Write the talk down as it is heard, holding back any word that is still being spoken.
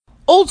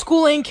Old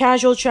School Lane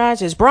Casual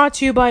Chats is brought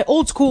to you by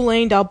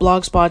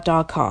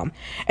oldschoollane.blogspot.com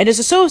and is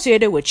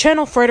associated with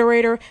Channel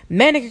Frederator,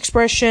 Manic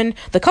Expression,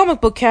 The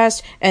Comic Book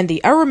Cast, and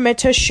The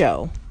Araminta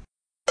Show.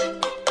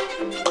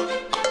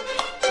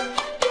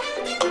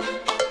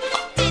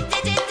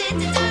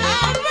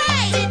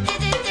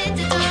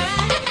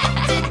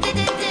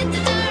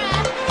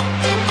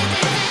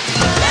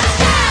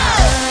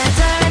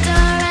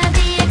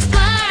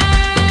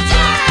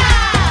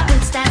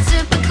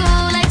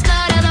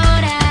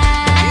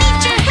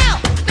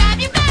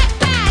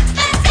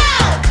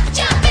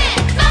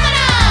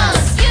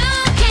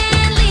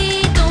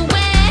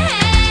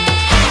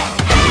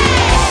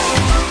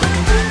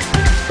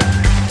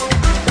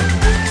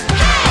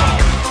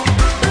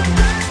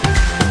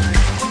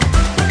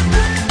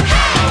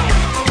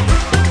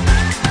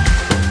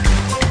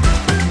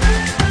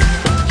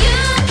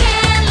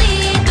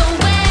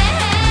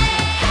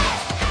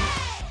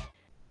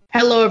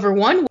 Hello,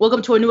 everyone.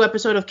 Welcome to a new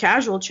episode of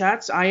Casual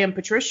Chats. I am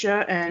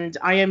Patricia, and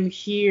I am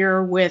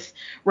here with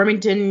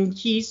Remington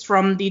Keys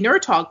from the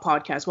Nerd Talk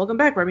podcast. Welcome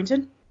back,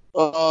 Remington.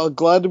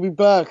 Glad to be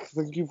back.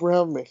 Thank you for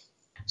having me.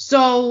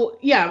 So,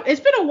 yeah,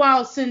 it's been a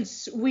while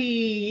since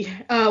we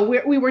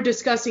were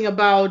discussing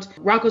about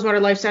Rocko's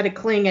Modern Life Static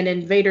Cling and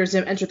Invaders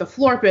Enter the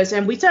Florpus,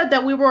 and we said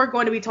that we were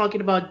going to be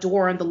talking about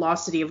Dora and the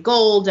Lost City of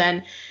Gold,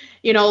 and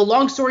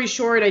long story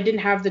short, I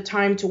didn't have the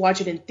time to watch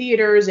it in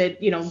theaters.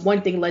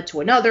 One thing led to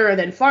another. And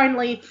then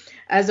finally,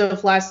 as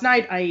of last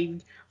night,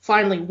 I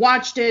finally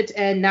watched it,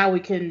 and now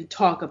we can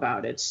talk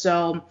about it.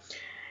 So,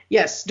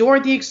 yes, Dora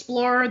the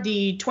Explorer,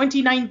 the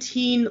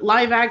 2019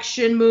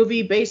 live-action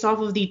movie based off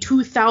of the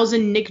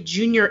 2000 Nick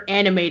Jr.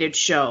 animated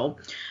show.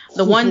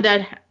 The one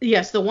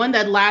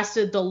that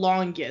lasted the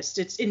longest.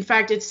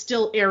 It's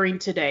still airing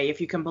today, if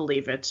you can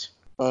believe it.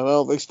 I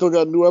know. They still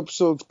got new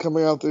episodes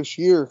coming out this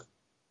year.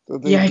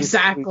 Yeah,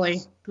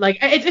 exactly. Like,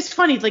 it's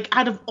funny, like,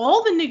 out of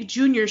all the Nick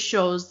Jr.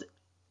 shows,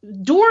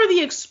 Dora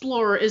the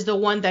Explorer is the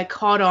one that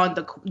caught on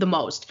the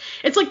most.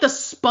 It's like the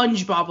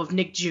SpongeBob of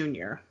Nick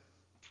Jr.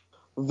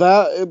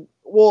 That and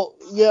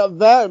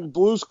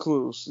Blue's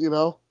Clues,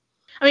 I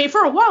mean,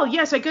 for a while,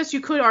 yes, I guess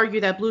you could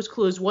argue that Blue's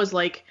Clues was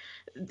like,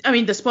 the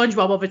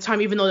SpongeBob of its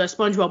time, even though that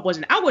SpongeBob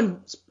wasn't out when,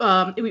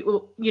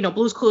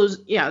 Blue's Clues,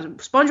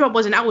 SpongeBob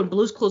wasn't out when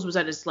Blue's Clues was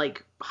at its,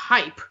 like,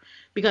 hype.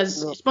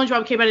 Because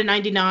SpongeBob came out in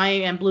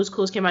 99 and Blue's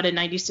Clues came out in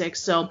 96.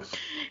 So,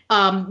 so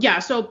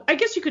I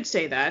guess you could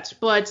say that.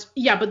 But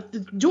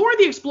Dora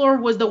the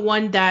Explorer was the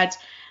one that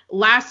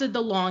lasted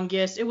the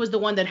longest. It was the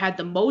one that had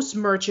the most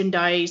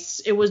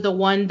merchandise. It was the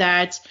one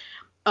that,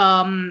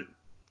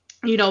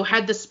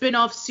 had the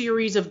spin-off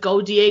series of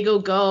Go Diego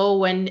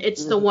Go. And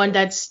it's the one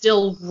that's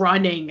still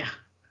running.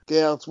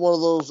 Yeah, it's one of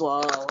those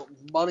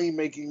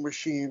money-making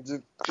machines.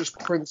 It just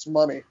prints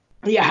money.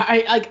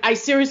 Yeah, I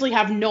seriously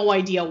have no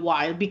idea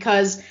why,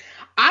 because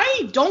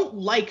I don't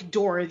like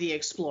Dora the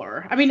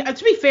Explorer. I mean,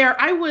 to be fair,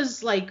 I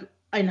was like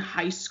in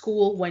high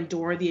school when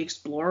Dora the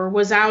Explorer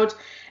was out,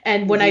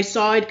 and when I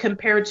saw it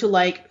compared to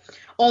like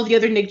all the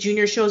other Nick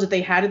Jr. shows that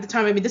they had at the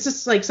time, I mean, this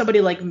is like somebody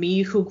like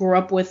me who grew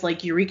up with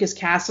like Eureka's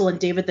Castle and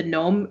David the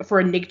Gnome for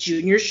a Nick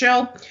Jr.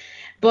 show,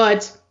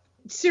 but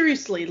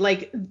seriously,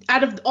 like,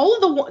 out of all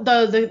of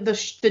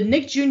the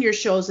Nick Jr.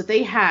 shows that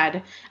they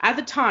had at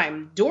the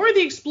time, Dora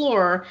the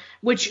Explorer,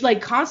 which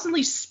like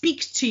constantly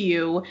speaks to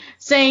you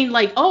saying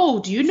like,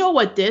 oh, do you know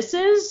what this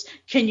is?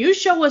 Can you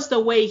show us the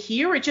way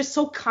here? It's just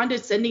so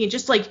condescending and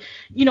just like,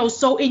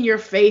 so in your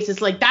face.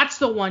 It's like, that's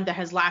the one that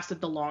has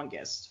lasted the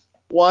longest.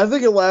 Well, I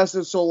think it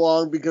lasted so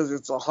long because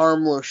it's a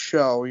harmless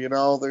show,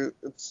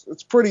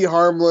 it's pretty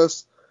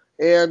harmless,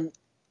 and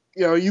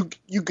you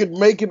could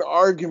make an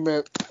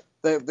argument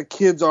that the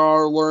kids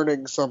are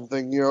learning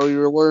something,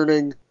 you're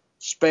learning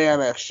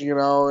Spanish,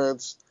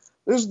 there's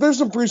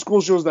some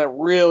preschool shows that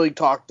really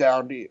talk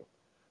down to you,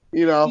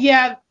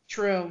 Yeah,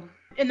 true.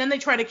 And then they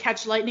try to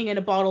catch lightning in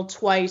a bottle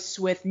twice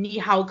with Ni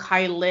Hao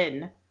Kai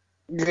Lin.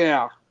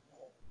 Yeah.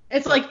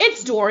 It's like,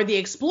 it's Dora the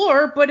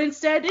Explorer, but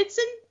instead it's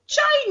in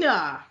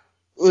China.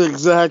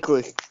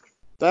 Exactly.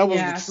 That was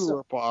the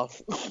true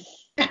ripoff.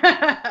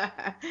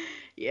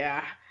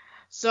 Yeah.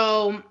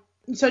 So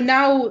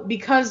now,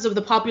 because of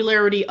the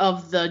popularity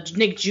of the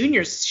Nick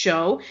Jr.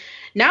 show,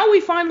 now we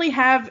finally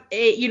have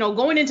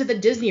going into the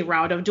Disney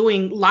route of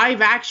doing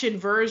live action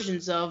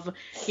versions of,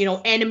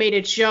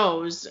 animated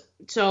shows.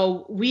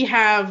 So we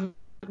have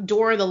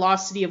Dora the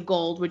Lost City of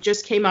Gold, which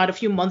just came out a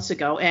few months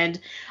ago. And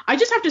I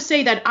just have to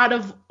say that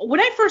when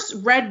I first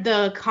read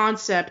the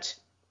concept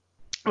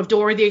of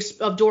Dora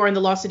and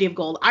the Lost City of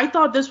Gold, I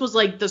thought this was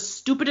like the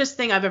stupidest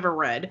thing I've ever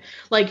read.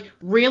 Like,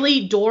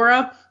 really,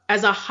 Dora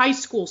as a high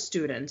school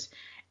student,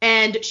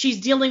 and she's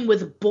dealing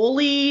with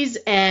bullies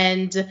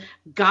and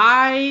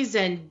guys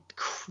and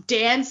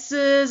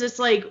dances. It's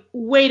like,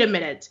 wait a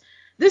minute.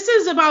 This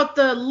is about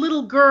the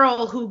little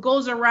girl who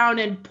goes around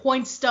and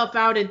points stuff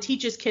out and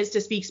teaches kids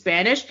to speak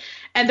Spanish,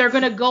 and they're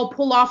going to go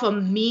pull off a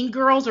Mean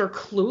Girls or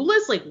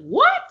Clueless? Like,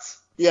 what?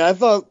 Yeah, I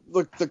thought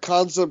the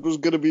concept was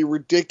going to be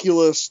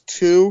ridiculous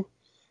too,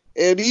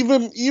 And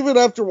even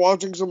after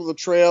watching some of the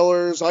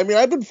trailers, I mean,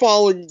 I've been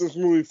following this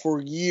movie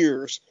for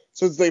years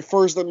since they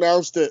first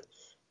announced it.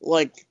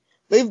 Like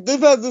they've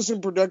had this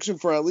in production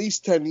for at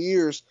least 10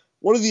 years.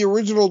 One of the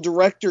original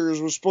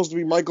directors was supposed to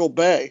be Michael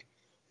Bay,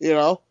 you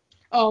know?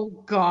 Oh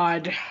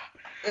God.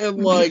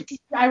 And like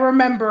I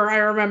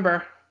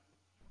remember.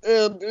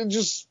 and it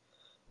just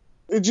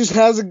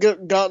hasn't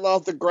gotten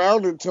off the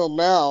ground until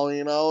now,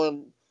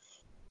 and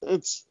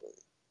it's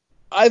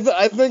I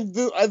think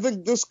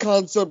this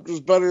concept was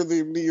better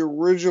than the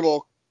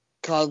original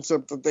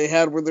concept that they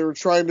had where they were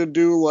trying to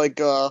do like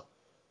a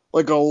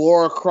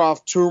Lara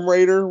Croft Tomb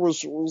Raider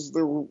was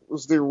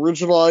the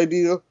original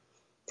idea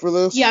for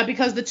this. Yeah,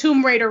 because the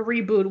Tomb Raider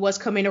reboot was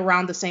coming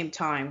around the same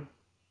time.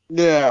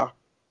 Yeah.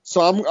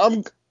 So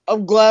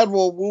I'm glad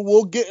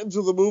we'll get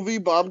into the movie,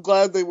 but I'm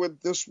glad they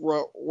went this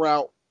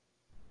route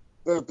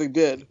that they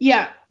did.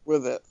 Yeah.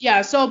 With it.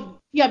 Yeah, so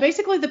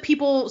basically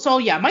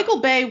Michael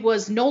Bay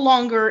was no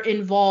longer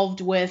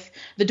involved with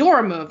the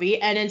Dora movie,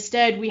 and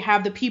instead we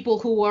have the people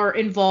who were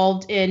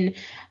involved in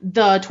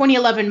the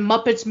 2011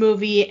 Muppets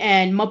movie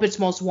and Muppets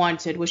Most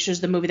Wanted, which is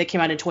the movie that came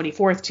out in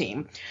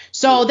 2014.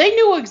 So they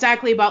knew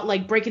exactly about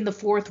like breaking the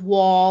fourth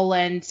wall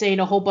and saying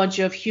a whole bunch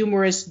of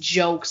humorous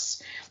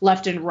jokes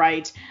left and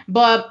right.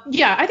 But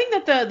yeah, I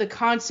think that the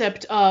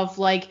concept of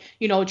like,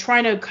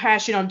 trying to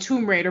cash in on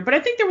Tomb Raider, but I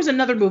think there was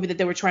another movie that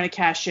they were trying to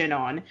cash in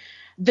on,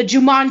 the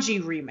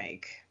Jumanji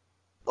remake.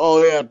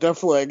 Oh yeah,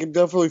 definitely. I can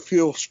definitely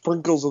feel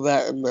sprinkles of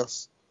that in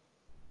this.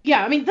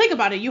 Yeah, I mean, think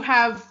about it. You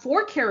have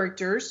 4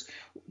 characters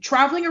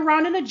traveling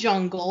around in a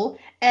jungle,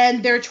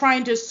 and they're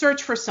trying to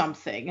search for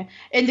something.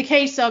 In the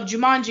case of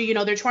Jumanji,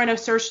 they're trying to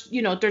search,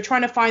 they're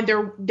trying to find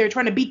they're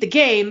trying to beat the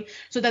game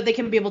so that they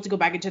can be able to go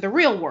back into the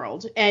real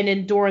world. And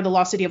in Dora the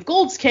Lost City of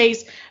Gold's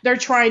case, they're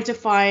trying to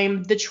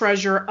find the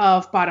treasure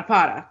of Para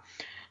Para.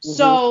 Mm-hmm.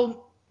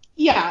 So,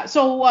 yeah,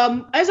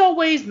 so as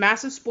always,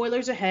 massive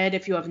spoilers ahead.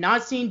 If you have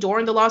not seen Dora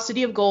and the Lost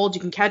City of Gold,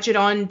 you can catch it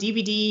on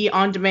DVD,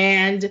 on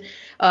demand.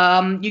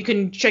 You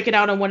can check it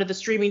out on one of the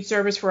streaming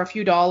services for a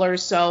few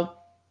dollars. So,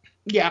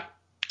 yeah,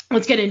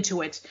 let's get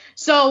into it.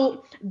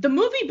 So the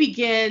movie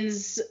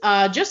begins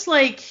just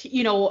like,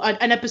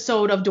 an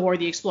episode of Dora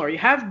the Explorer. You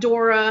have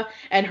Dora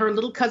and her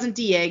little cousin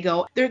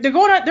Diego. They're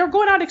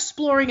going out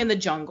exploring in the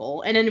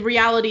jungle, and in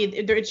reality,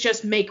 it's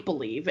just make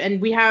believe. And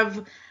we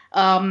have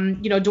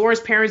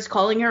Dora's parents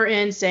calling her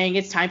in saying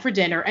it's time for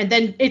dinner. And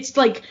then it's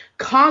like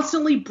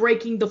constantly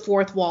breaking the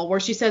fourth wall where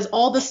she says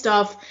all the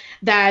stuff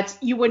that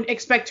you wouldn't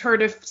expect her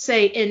to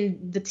say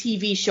in the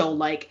TV show,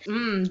 like,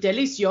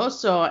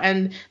 delicioso.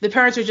 And the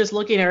parents are just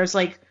looking at her. It's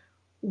like,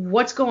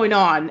 what's going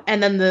on?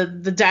 And then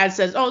the dad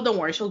says, oh, don't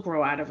worry, she'll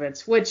grow out of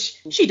it,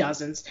 which she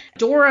doesn't.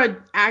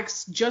 Dora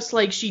acts just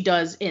like she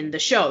does in the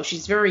show.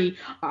 She's very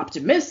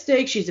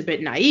optimistic. She's a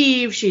bit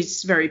naive.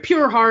 She's very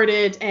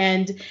pure-hearted.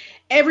 And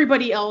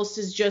everybody else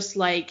is just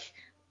like,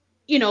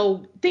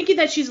 thinking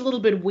that she's a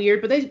little bit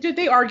weird, but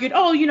they argued,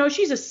 oh,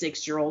 she's a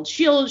 6-year-old.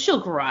 She'll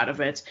grow out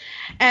of it.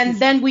 And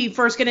then we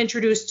first get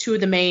introduced to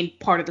the main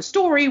part of the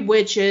story,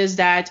 which is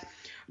that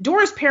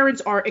Dora's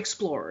parents are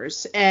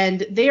explorers,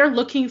 and they are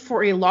looking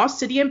for a lost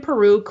city in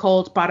Peru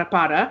called Para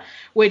Para,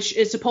 which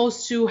is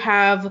supposed to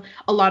have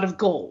a lot of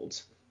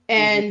gold.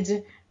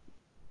 And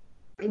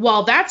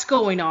while that's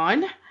going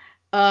on,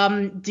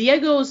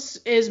 Diego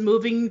is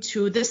moving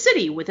to the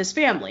city with his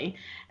family.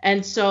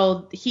 And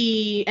so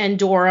he and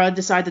Dora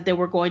decide that they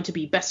were going to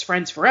be best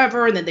friends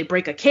forever, and then they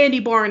break a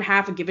candy bar in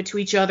half and give it to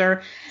each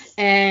other.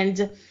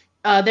 And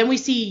then we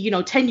see,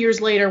 10 years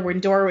later when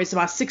Dora is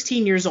about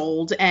 16 years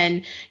old,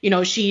 and,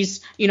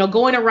 she's,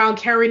 going around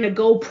carrying a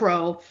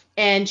GoPro,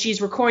 and she's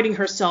recording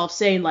herself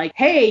saying like,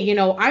 hey,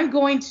 I'm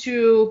going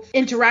to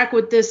interact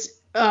with this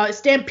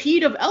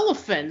stampede of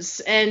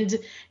elephants. And,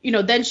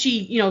 then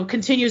she,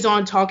 continues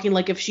on talking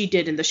like if she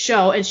did in the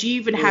show. And she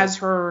even has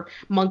her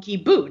monkey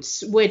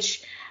boots,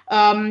 which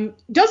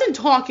doesn't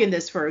talk in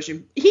this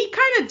version. He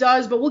kind of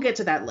does, but we'll get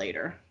to that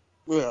later.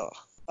 Yeah.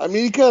 I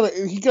mean, he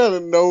kind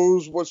of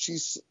knows what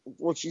she's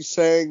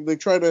saying. They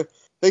try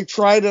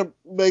to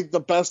make the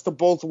best of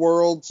both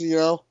worlds,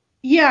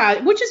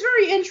 Yeah, which is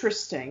very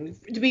interesting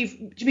to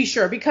be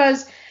sure,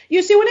 because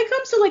you see, when it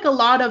comes to like a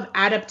lot of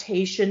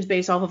adaptations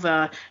based off of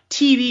a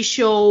TV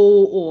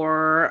show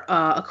or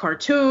a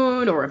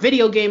cartoon or a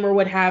video game or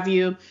what have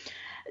you,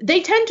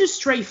 they tend to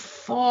stray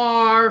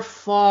far,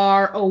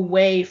 far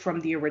away from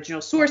the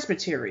original source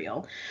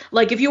material.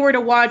 Like if you were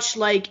to watch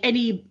like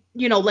any,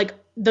 like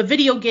the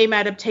video game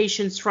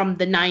adaptations from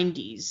the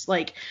 90s,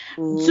 like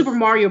Super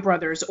Mario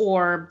Brothers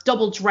or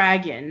Double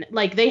Dragon,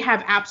 like they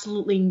have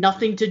absolutely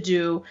nothing to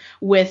do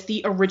with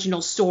the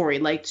original story.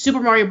 Like Super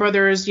Mario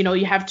Brothers,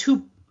 you have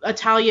 2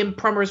 Italian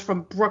plumbers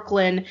from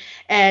Brooklyn,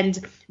 and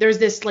there's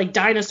this like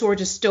dinosaur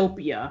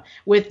dystopia.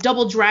 With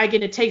Double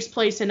Dragon, it takes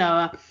place in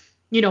a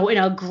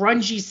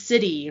grungy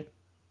city.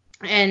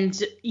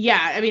 And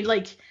yeah, I mean,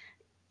 like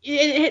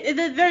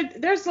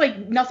there's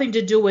like nothing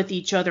to do with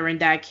each other in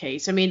that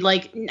case. I mean,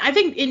 like I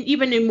think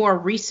even in more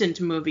recent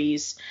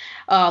movies,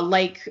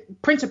 like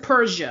Prince of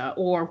Persia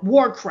or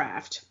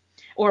Warcraft,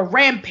 or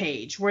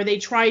Rampage, where they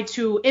try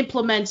to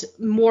implement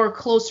more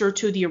closer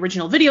to the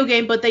original video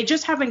game, but they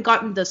just haven't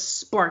gotten the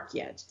spark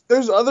yet.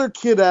 There's other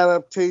kid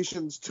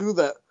adaptations too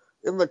that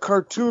in the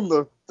cartoon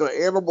the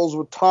animals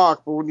would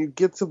talk, but when you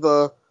get to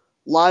the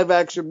live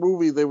action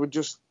movie, they would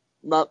just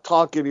not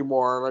talk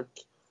anymore. And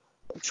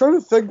I'm trying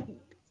to think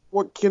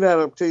what kid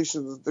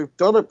adaptations they've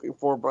done it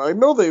before, but I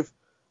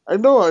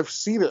know I've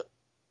seen it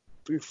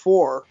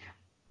before.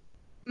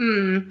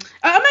 I'm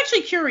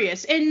actually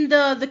curious. In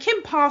the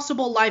Kim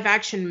Possible live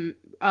action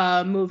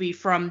movie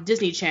from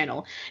Disney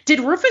Channel, did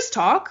Rufus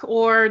talk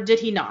or did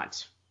he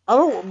not? I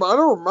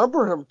don't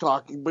remember him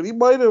talking, but he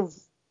might have.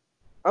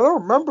 I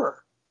don't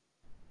remember.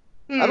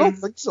 I don't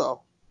think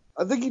so.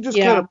 I think he just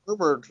kind of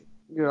murmured,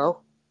 you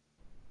know.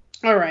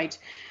 All right.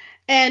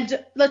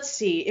 And let's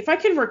see if I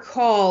can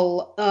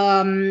recall.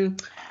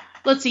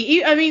 Let's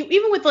see. I mean,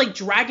 even with like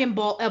Dragon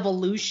Ball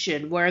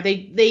Evolution, where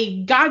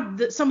they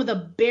got some of the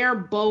bare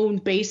bone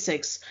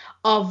basics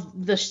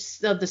of the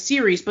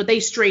series, but they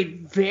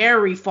strayed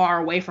very far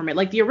away from it.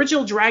 Like the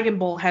original Dragon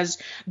Ball has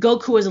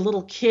Goku as a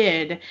little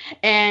kid,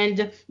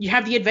 and you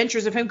have the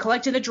adventures of him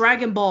collecting the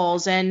Dragon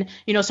Balls and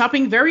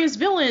stopping various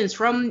villains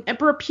from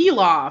Emperor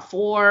Pilaf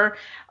or.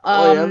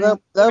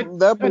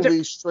 That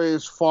movie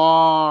strays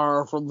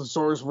far from the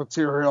source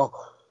material.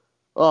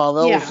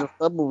 Oh,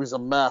 that movie's a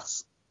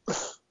mess.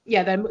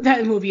 Yeah,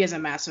 that movie is a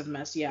massive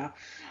mess, yeah.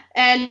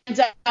 And,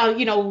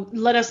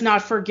 let us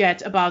not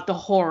forget about the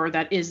horror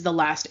that is The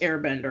Last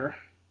Airbender.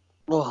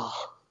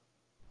 Oh,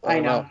 I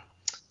know.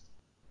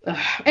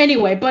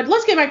 Anyway, but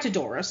let's get back to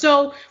Dora.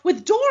 So,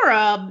 with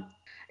Dora,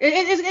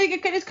 it's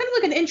kind of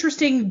like an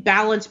interesting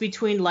balance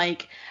between,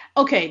 like,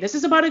 okay, this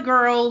is about a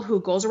girl who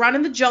goes around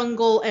in the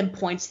jungle and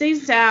points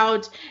things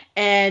out,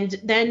 and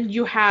then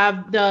you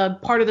have the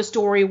part of the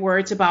story where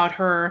it's about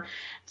her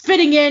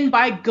fitting in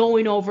by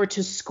going over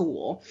to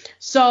school.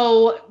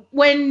 So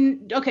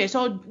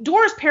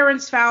Dora's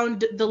parents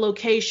found the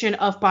location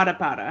of Para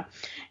Para,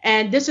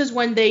 and this is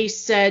when they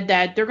said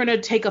that they're going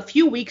to take a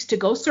few weeks to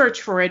go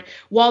search for it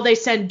while they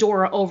send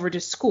Dora over to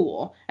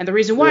school. And the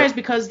reason why is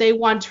because they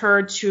want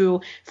her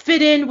to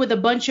fit in with a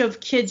bunch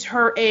of kids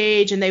her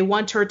age, and they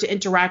want her to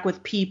interact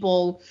with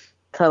people.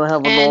 Kind of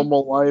have a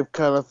normal life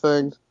kind of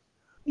thing.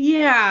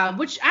 Yeah,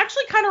 which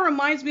actually kind of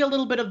reminds me a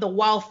little bit of the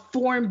Wild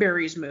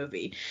Thornberrys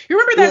movie. You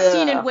remember that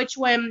scene in which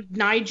when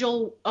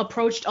Nigel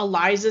approached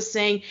Eliza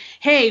saying,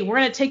 hey, we're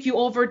going to take you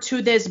over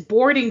to this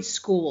boarding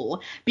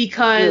school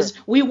because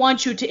we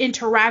want you to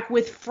interact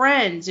with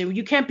friends and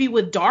you can't be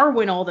with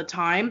Darwin all the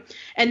time.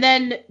 And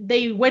then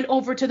they went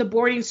over to the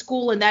boarding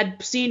school and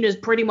that scene is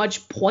pretty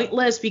much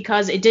pointless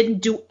because it didn't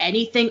do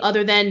anything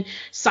other than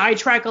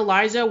sidetrack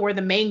Eliza, where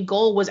the main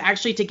goal was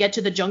actually to get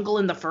to the jungle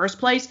in the first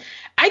place.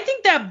 I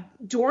think that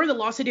Dora the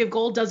Lost City of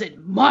Gold does it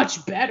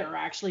much better,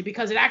 actually,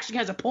 because it actually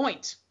has a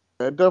point.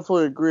 I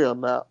definitely agree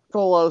on that. I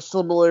felt a lot of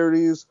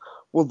similarities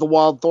with the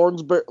Wild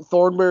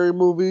Thornberry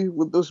movie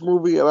with this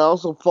movie, and I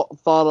also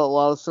thought a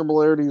lot of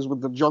similarities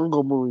with the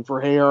Jungle movie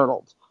for Hey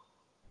Arnold.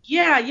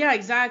 Yeah,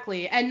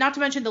 exactly. And not to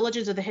mention the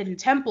Legends of the Hidden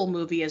Temple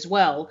movie as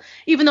well,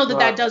 even though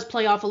that does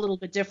play off a little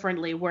bit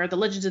differently, where the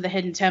Legends of the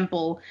Hidden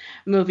Temple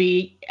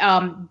movie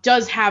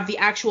does have the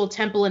actual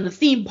temple in the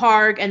theme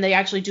park, and they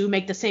actually do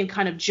make the same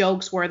kind of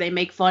jokes where they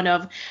make fun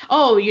of,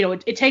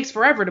 it takes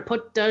forever to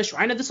put the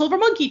Shrine of the Silver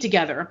Monkey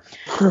together.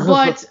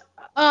 But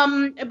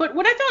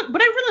what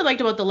I really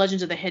liked about the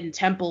Legends of the Hidden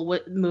Temple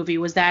movie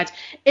was that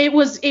it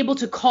was able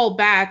to call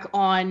back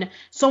on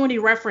so many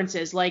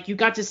references. Like you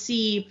got to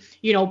see,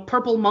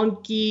 purple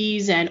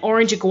monkeys and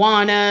orange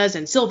iguanas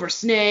and silver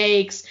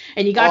snakes,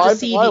 and you got to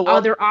see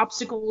other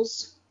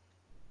obstacles.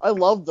 I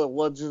love the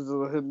Legends of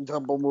the Hidden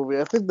Temple movie.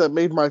 I think that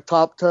made my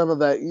top 10 of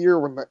that year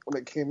when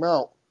it came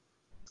out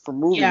for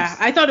movies. Yeah,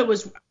 I thought it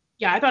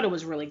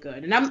was really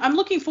good, and I'm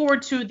looking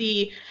forward to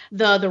the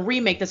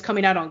remake that's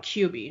coming out on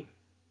Quibi.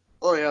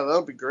 Oh, yeah, that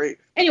would be great.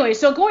 Anyway,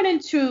 so going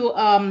into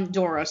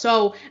Dora.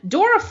 So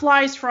Dora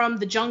flies from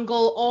the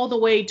jungle all the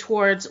way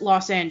towards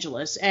Los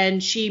Angeles,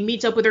 and she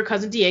meets up with her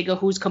cousin Diego,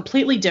 who's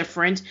completely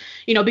different.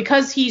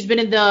 Because he's been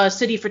in the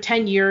city for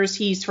 10 years,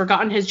 he's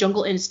forgotten his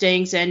jungle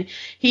instincts, and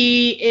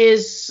he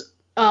is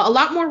a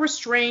lot more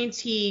restrained.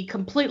 He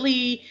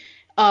completely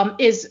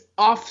is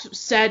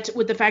offset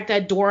with the fact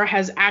that Dora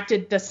has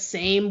acted the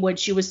same when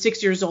she was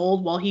 6 years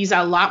old, while he's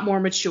a lot more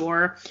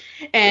mature.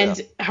 And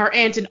her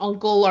aunt and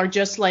uncle are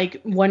just like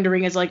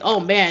wondering, is like, oh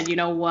man,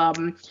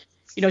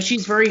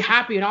 she's very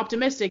happy and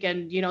optimistic,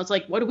 and it's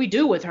like, what do we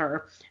do with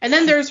her? And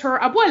then there's her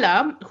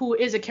abuela, who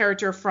is a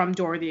character from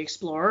Dora the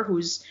Explorer,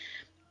 who's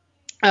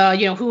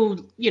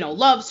who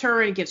loves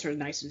her and gives her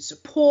nice and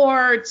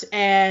support.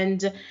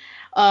 And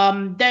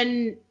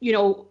then,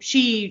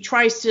 she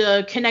tries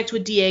to connect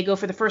with Diego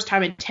for the first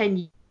time in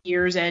 10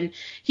 years, and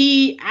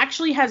he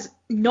actually has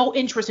no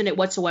interest in it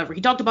whatsoever. He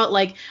talked about,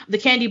 like, the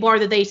candy bar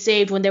that they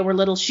saved when they were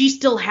little. She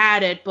still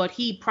had it, but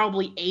he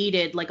probably ate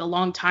it, like, a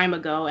long time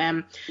ago.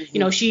 And,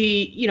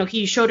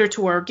 he showed her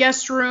to her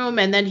guest room,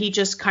 and then he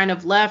just kind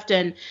of left.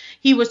 And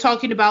he was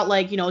talking about,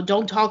 like,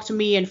 don't talk to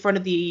me in front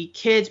of the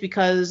kids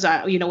because,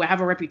 I have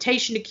a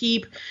reputation to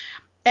keep.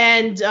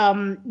 And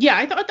yeah,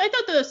 I thought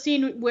the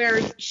scene where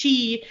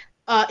she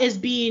is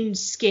being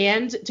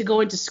scanned to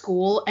go into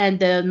school, and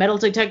the metal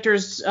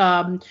detectors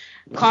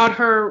caught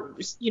her,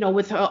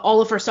 with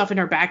all of her stuff in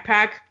her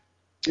backpack.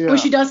 Where Yeah.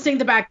 she does sing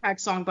the backpack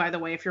song, by the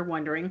way, if you're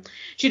wondering.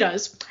 She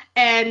does.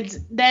 And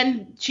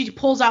then she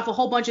pulls off a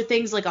whole bunch of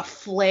things like a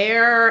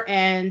flare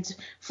and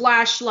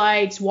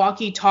flashlights,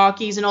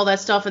 walkie-talkies, and all that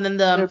stuff. And then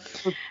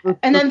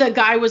the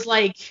guy was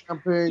like, "You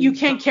Camping.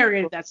 can't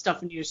carry that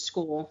stuff into your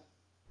school."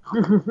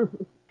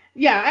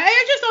 Yeah,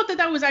 I just thought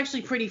that was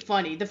actually pretty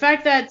funny. The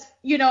fact that,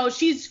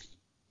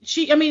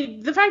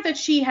 the fact that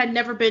she had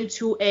never been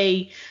to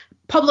a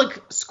public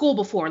school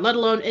before, let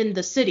alone in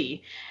the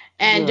city.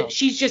 Yeah. And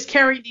she's just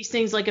carrying these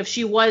things like if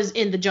she was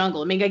in the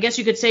jungle. I mean, I guess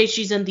you could say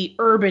she's in the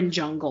urban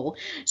jungle.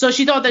 So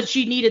she thought that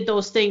she needed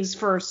those things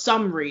for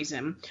some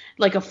reason,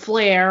 like a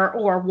flare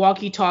or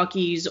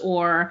walkie-talkies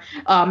or,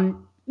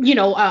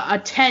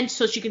 a tent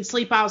so she can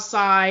sleep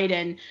outside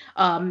and,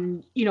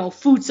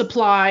 food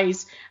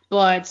supplies.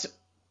 But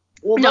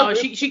Well, no,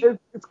 she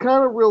it's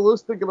kind of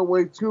realistic in a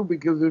way too,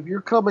 because if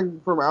you're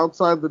coming from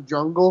outside the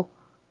jungle,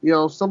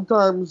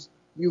 sometimes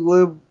you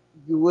live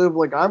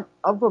like I'm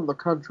from the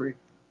country.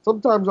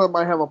 Sometimes I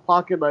might have a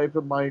pocket knife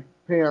in my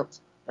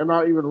pants and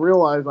not even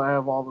realize I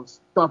have all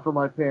this stuff in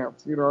my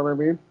pants. You know what I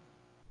mean?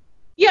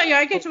 Yeah,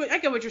 I get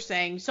what you're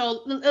saying.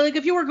 So, like,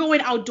 if you were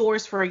going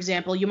outdoors, for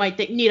example, you might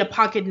need a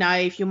pocket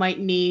knife. You might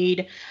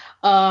need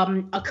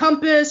a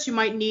compass. You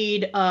might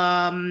need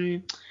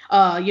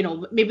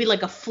maybe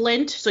like a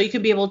flint, so you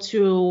could be able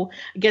to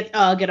get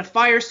a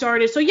fire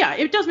started. So yeah,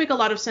 it does make a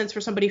lot of sense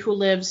for somebody who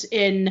lives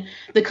in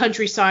the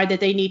countryside that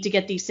they need to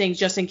get these things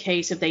just in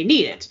case if they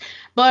need it.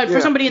 But for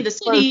Yeah. somebody in the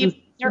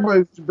city, You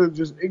might have been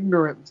just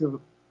ignorant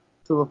to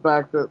the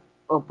fact that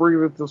of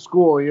bringing it to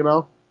school.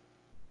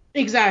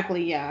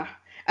 exactly, yeah.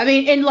 I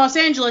mean, in Los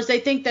Angeles, they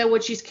think that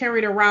what she's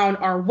carrying around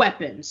are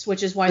weapons,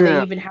 which is why they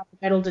Yeah. even have the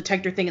metal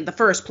detector thing in the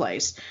first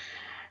place.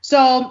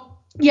 So,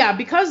 yeah,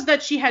 because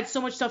that she had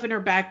so much stuff in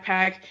her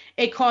backpack,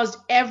 it caused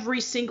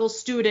every single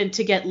student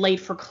to get late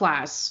for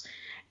class.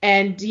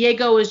 And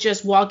Diego is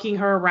just walking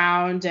her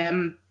around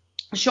and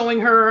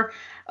showing her,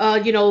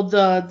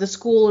 the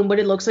school and what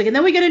it looks like. And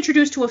then we get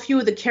introduced to a few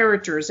of the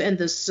characters in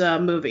this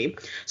movie.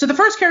 So the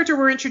first character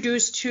we're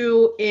introduced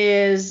to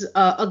is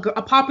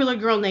a popular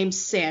girl named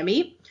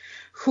Sammy,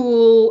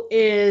 who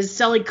is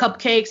selling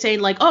cupcakes,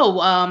 saying like,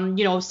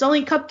 oh,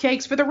 selling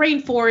cupcakes for the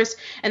rainforest.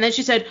 And then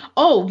she said,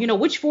 oh,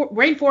 which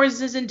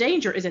rainforest is in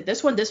danger? Is it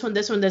this one, this one,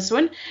 this one, this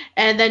one?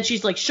 And then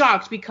she's like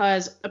shocked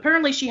because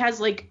apparently she has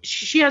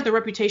the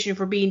reputation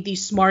for being the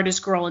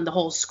smartest girl in the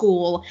whole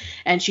school,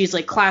 and she's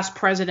like class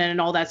president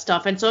and all that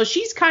stuff. And so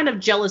she's kind of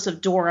jealous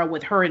of Dora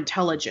with her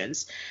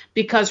intelligence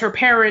because her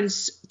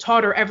parents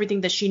taught her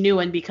everything that she knew,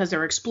 and because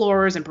they're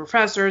explorers and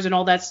professors and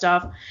all that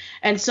stuff.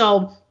 And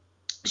so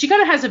she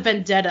kind of has a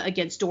vendetta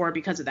against Dora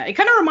because of that. It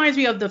kind of reminds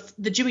me of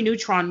the Jimmy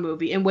Neutron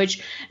movie, in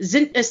which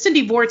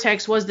Cindy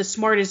Vortex was the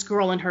smartest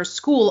girl in her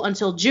school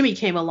until Jimmy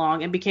came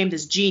along and became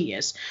this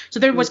genius. So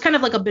there was kind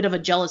of like a bit of a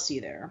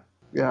jealousy there.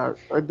 Yeah,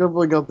 I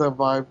definitely got that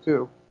vibe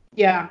too.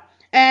 Yeah.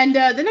 And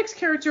the next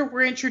character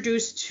we're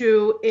introduced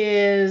to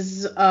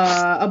is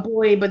a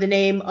boy by the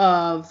name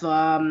of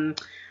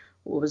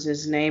what was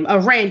his name?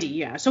 Randy,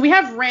 yeah. So we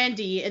have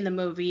Randy in the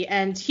movie,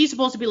 and he's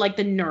supposed to be like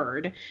the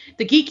nerd,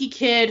 the geeky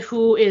kid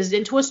who is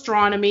into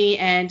astronomy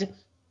and,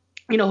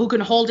 who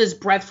can hold his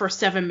breath for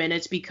 7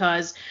 minutes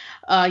because,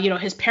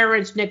 his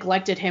parents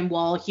neglected him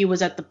while he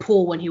was at the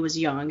pool when he was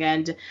young.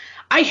 And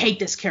I hate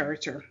this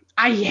character.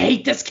 I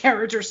hate this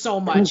character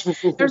so much.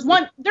 There's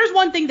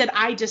one thing that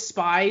I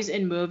despise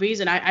in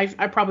movies, and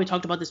I probably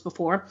talked about this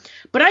before,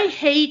 but I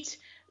hate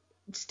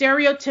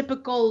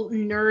stereotypical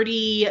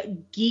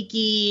nerdy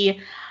geeky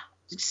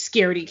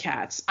scaredy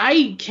cats.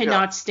 I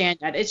cannot stand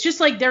that. It's just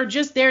like they're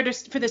just there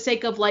for the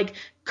sake of like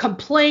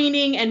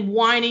complaining and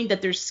whining that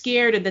they're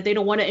scared and that they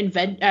don't want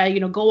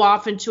to go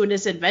off into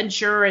this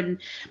adventure, and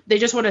they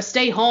just want to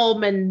stay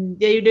home, and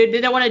they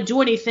don't want to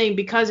do anything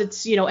because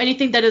it's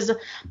anything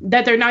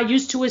that they're not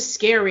used to is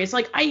scary. It's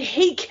like I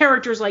hate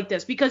characters like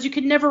this because you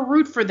can never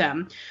root for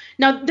them.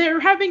 Now there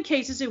have been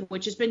cases in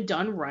which it's been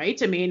done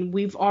right. I mean,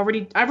 I've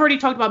already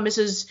talked about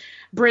Mrs.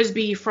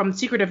 Brisby from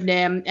Secret of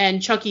NIMH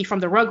and Chucky from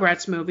the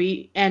Rugrats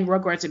movie and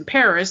Rugrats in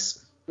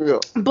Paris. Yeah.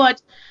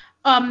 But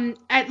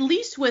at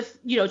least with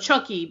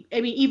Chucky,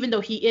 I mean, even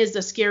though he is a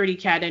scaredy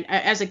cat, and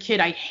as a kid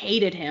I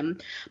hated him,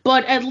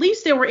 but at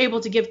least they were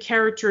able to give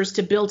characters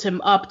to build him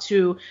up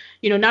to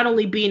not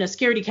only being a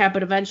scaredy cat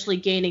but eventually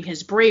gaining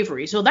his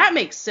bravery. So that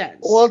makes sense.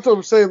 Well, that's what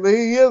I'm saying.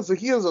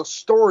 He has a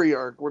story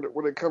arc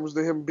when it comes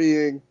to him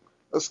being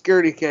a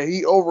scaredy cat.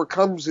 He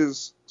overcomes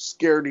his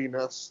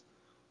scarediness.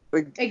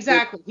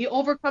 Exactly. He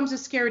overcomes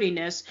his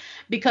scarediness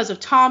because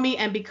of Tommy,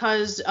 and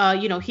because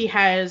he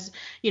has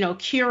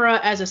Kira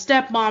as a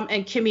stepmom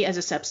and Kimmy as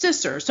a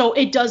stepsister. So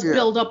it does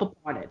build up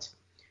upon it.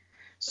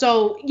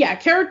 So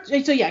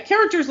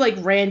characters like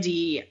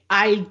Randy,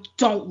 I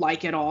don't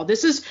like at all.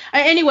 This is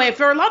anyway,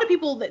 for a lot of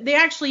people, they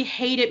actually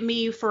hated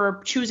me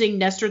for choosing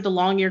Nestor the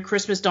long-eared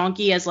Christmas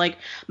donkey as like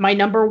my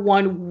number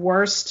one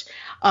worst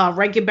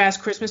Rankin Bass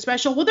Christmas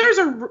special. Well,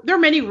 there are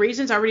many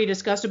reasons I already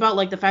discussed about,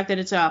 like the fact that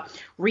it's a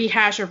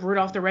rehash of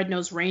Rudolph the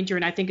Red-Nosed Reindeer,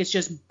 and I think it's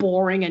just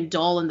boring and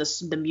dull, and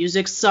the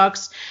music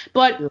sucks.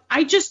 But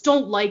I just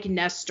don't like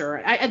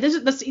Nestor.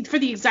 This for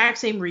the exact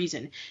same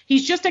reason.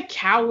 He's just a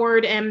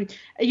coward, and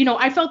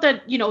I felt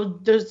that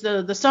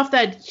the stuff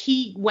that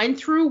he went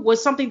through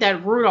was something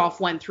that Rudolph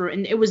went through,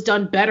 and it was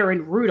done better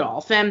in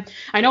Rudolph. And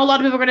I know a lot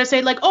of people are going to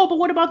say, like, oh, but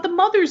what about the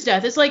mother's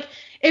death? It's like,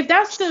 if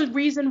that's the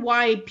reason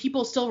why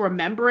people still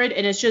remember it,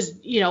 and it's just,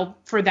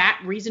 for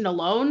that reason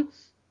alone,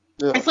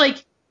 it's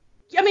like,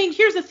 I mean,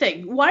 here's the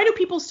thing. Why do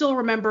people still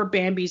remember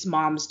Bambi's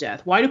mom's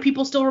death? Why do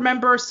people still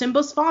remember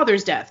Simba's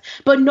father's death?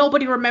 But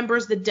nobody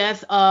remembers the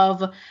death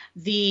of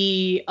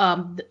the,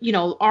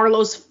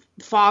 Arlo's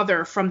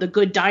father from The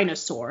Good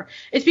Dinosaur.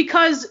 It's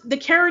because the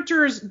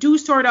characters do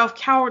start off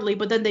cowardly,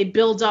 but then they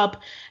build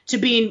up to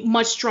being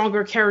much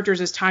stronger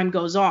characters as time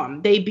goes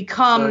on. They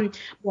become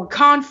more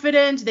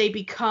confident, they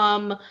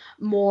become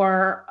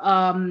more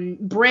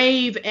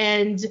brave,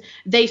 and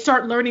they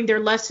start learning their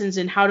lessons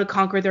and how to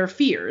conquer their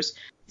fears.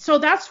 So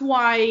that's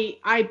why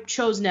I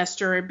chose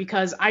Nestor,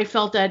 because I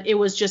felt that it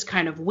was just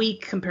kind of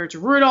weak compared to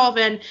Rudolph.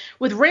 And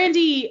with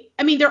Randy,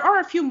 I mean, there are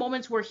a few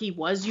moments where he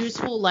was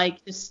useful,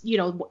 like this,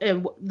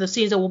 the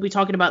scenes that we'll be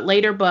talking about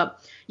later.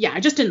 But yeah, I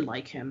just didn't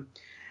like him.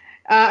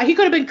 He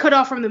could have been cut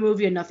off from the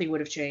movie and nothing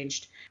would have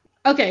changed.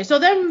 Okay, so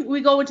then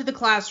we go into the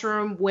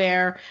classroom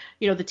where,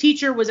 the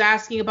teacher was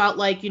asking about,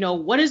 like,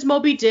 what is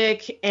Moby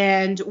Dick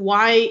and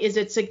why is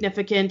it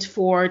significant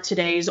for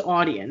today's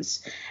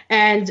audience?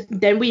 And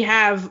then we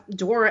have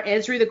Dora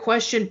answering the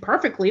question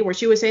perfectly, where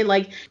she was saying,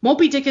 like,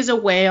 Moby Dick is a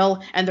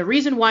whale, and the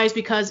reason why is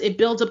because it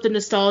builds up the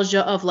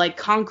nostalgia of, like,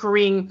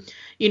 conquering,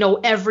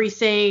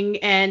 everything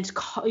and,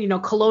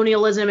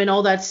 colonialism and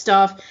all that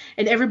stuff.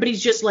 And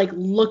everybody's just, like,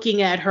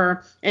 looking at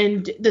her.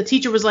 And the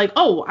teacher was like,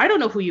 oh, I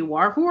don't know who you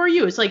are. Who are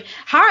you? It's like,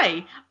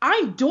 hi,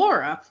 I'm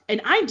Dora,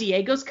 and I'm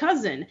Diego's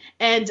cousin.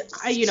 And,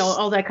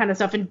 all that kind of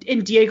stuff.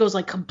 And Diego's,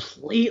 like,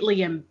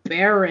 completely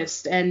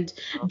embarrassed. And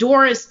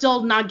Dora is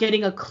still not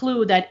getting a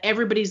clue that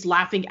everybody's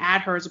laughing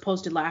at her as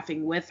opposed to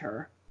laughing with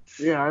her.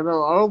 Yeah, I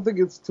know. I don't think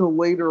it's till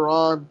later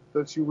on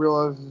that she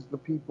realizes the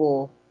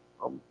people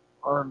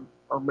are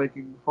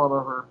making fun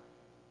of her.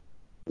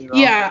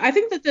 Yeah, I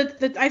think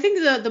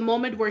that the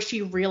moment where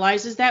she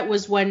realizes that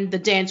was when the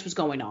dance was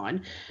going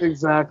on.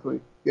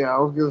 Exactly. Yeah, I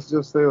was gonna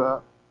just say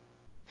that.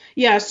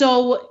 Yeah,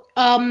 so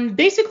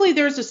basically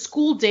there's a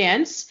school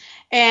dance,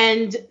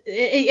 and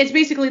it's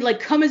basically like,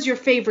 come as your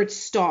favorite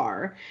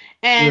star,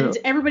 and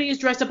everybody is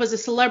dressed up as a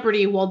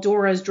celebrity while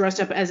Dora is dressed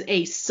up as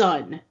a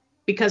sun,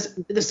 because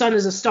the sun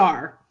is a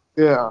star.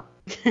 Yeah.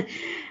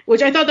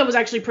 Which I thought that was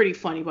actually pretty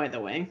funny, by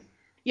the way.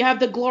 You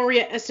have the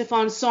Gloria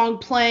Estefan song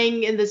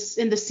playing in the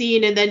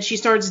scene, and then she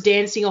starts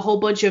dancing a whole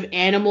bunch of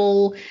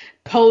animal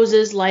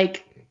poses,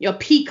 like a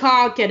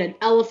peacock and an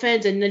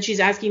elephant, and then she's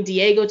asking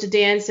Diego to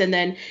dance, and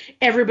then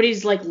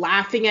everybody's like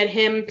laughing at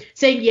him,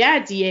 saying,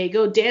 yeah,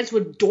 Diego, dance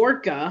with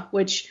Dorka,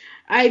 which,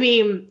 I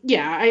mean,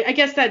 yeah, I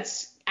guess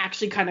that's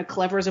actually kind of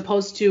clever, as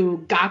opposed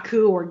to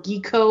Gaku or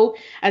Giko,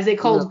 as they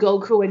called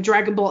Goku in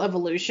Dragon Ball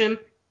Evolution.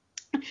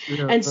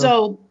 And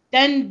so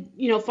then,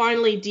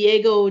 finally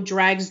Diego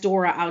drags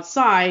Dora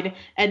outside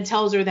and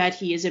tells her that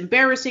he is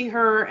embarrassing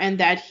her, and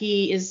that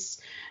he is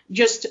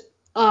just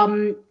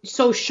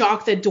so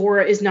shocked that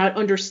Dora is not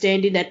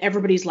understanding that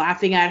everybody's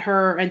laughing at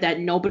her and that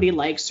nobody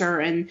likes her.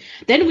 And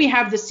then we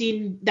have the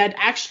scene that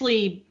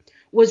actually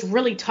was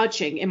really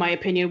touching, in my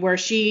opinion, where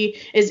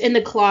she is in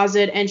the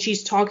closet and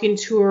she's talking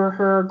to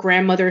her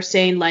grandmother,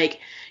 saying, like,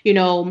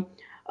 when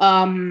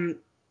I'm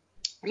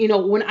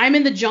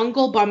in the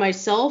jungle by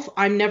myself,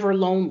 I'm never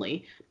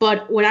lonely.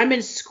 But when I'm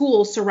in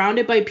school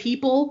surrounded by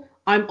people,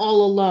 I'm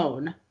all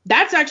alone.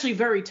 That's actually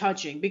very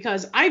touching,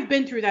 because I've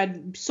been through that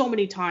so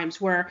many times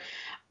where,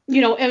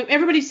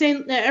 everybody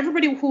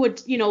who would,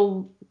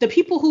 the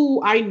people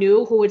who I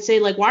knew who would say,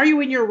 like, why are you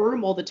in your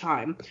room all the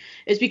time?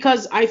 It's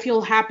because I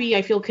feel happy,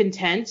 I feel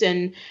content,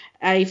 and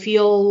I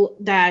feel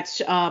that,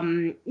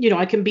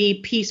 I can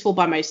be peaceful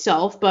by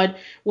myself. But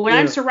when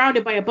I'm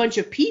surrounded by a bunch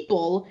of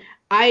people,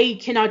 I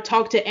cannot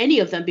talk to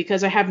any of them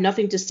because I have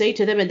nothing to say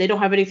to them and they don't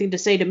have anything to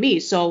say to me.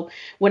 So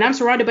when I'm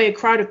surrounded by a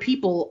crowd of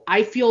people,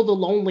 I feel the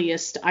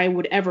loneliest I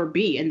would ever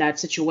be in that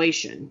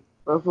situation.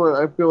 That's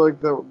why I feel like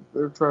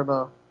they're trying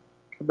to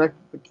connect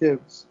with the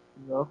kids,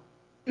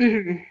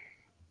 Mm-hmm.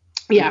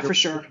 Yeah, for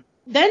sure.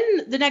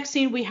 Then the next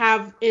scene we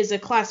have is a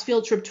class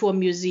field trip to a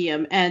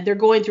museum, and they're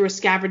going through a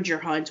scavenger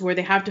hunt where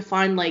they have to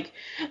find, like,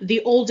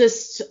 the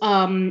oldest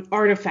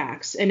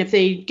artifacts. And if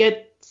they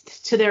get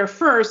to there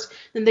first,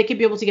 then they could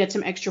be able to get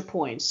some extra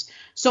points.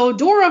 So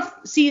Dora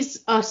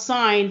sees a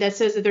sign that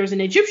says that there's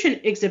an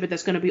Egyptian exhibit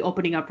that's going to be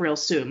opening up real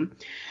soon.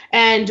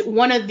 And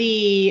one of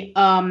the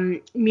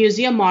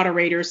museum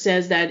moderators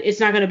says that it's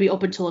not going to be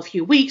open till a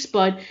few weeks,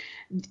 but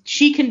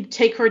she can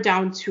take her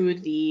down to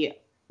the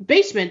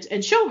basement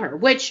and show her,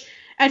 which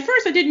at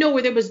first I didn't know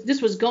where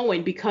this was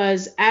going,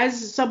 because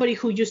as somebody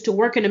who used to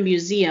work in a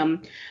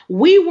museum,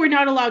 we were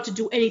not allowed to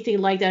do anything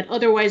like that.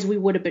 Otherwise, we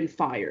would have been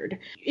fired.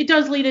 It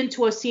does lead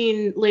into a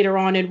scene later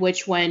on in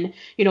which when,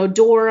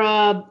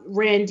 Dora,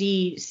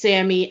 Randy,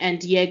 Sammy, and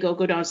Diego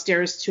go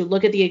downstairs to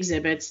look at the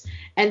exhibits,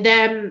 and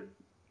then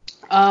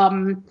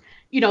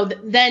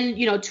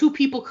two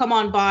people come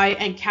on by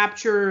and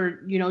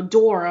capture,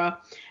 Dora,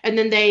 and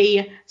then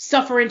they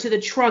stuff her into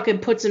the truck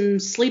and put some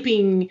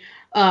sleeping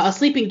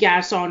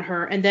gas on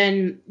her, and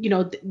then,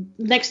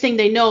 next thing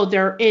they know,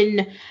 they're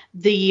in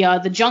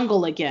the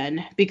jungle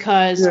again,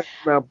 because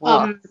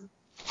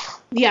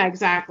yeah,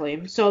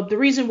 exactly. So the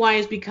reason why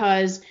is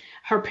because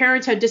her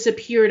parents had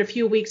disappeared a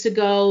few weeks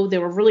ago. They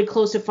were really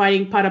close to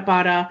fighting Para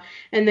Para,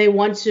 and they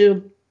want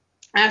to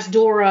ask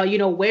Dora,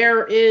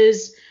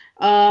 where's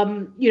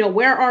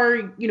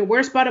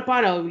Para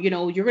Para?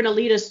 You're going to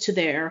lead us to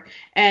there.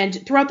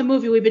 And throughout the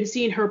movie, we've been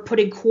seeing her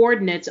putting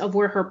coordinates of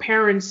where her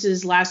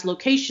parents' last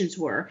locations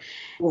were.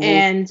 Mm-hmm.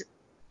 And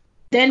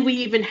then we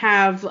even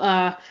have,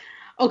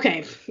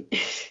 okay,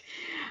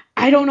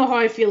 I don't know how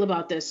I feel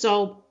about this.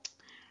 So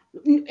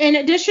in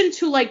addition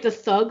to like the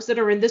thugs that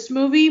are in this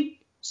movie,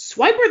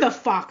 Swiper the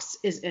Fox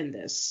is in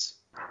this.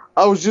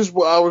 I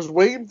was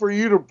waiting for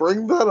you to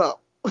bring that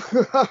up.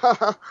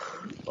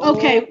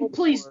 Okay,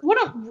 please.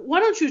 Why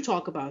don't you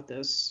talk about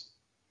this?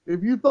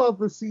 If you thought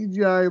the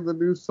CGI in the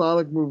new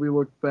Sonic movie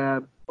looked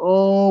bad,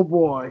 oh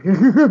boy,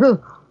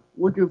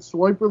 look at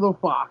Swiper the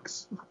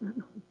Fox.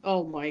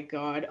 Oh my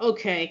God.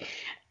 Okay.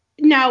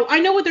 Now, I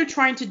know what they're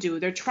trying to do.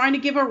 They're trying to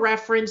give a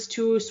reference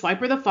to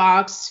Swiper the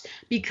Fox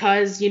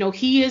because,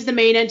 he is the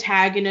main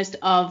antagonist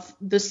of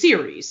the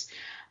series.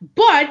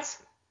 But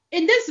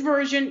in this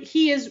version,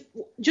 he is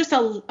just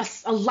a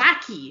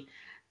lackey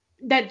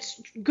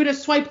that's going to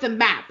swipe the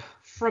map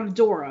from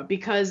Dora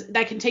because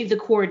that contains the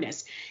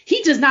coordinates.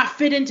 He does not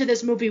fit into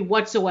this movie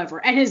whatsoever.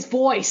 And his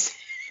voice.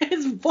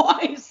 His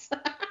voice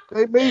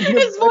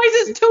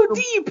is too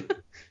deep.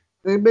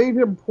 They made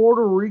him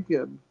Puerto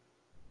Rican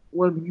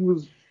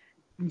when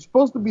they're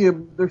supposed to be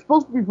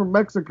from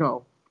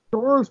Mexico.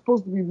 Dora is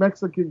supposed to be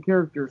Mexican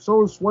character.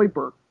 So is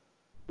Swiper.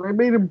 They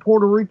made him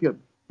Puerto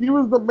Rican. He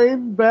was the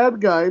main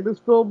bad guy. This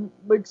film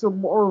makes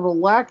him more of a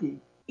lackey.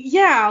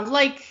 Yeah,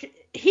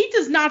 he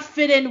does not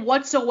fit in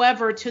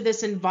whatsoever to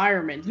this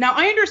environment. Now,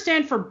 I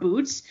understand for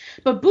Boots,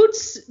 but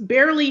Boots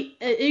barely,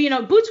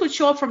 Boots would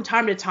show up from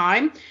time to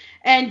time.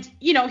 And,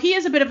 he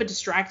is a bit of a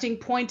distracting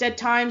point at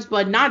times,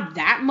 but not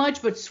that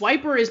much. But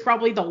Swiper is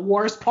probably the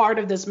worst part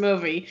of this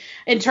movie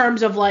in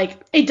terms of,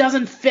 it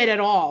doesn't fit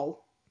at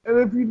all. And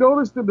if you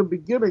noticed in the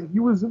beginning, he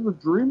was in the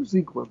dream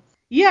sequence.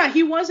 Yeah,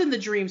 he was in the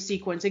dream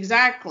sequence,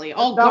 exactly.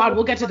 Oh, God,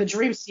 we'll get to the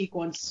dream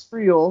sequence.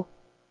 Real.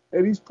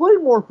 And he's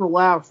playing more for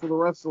laughs for the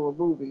rest of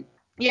the movie.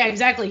 Yeah,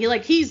 exactly.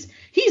 He's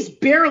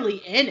barely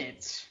in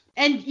it.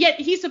 And yet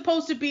he's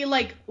supposed to be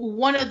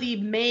one of the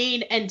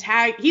main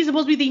he's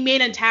supposed to be the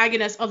main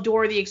antagonist of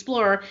Dora the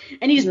Explorer,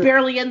 and he's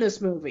barely in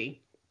this movie.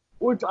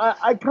 Which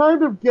I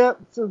kind of get,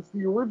 since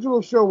the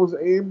original show was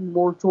aimed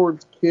more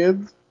towards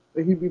kids,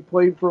 that he'd be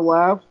played for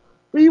laughs.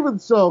 But even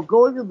so,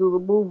 going into the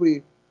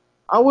movie,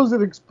 I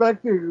wasn't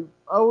expecting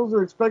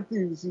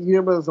to see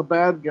him as a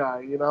bad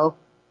guy,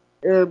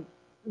 And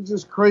it's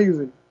just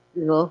crazy,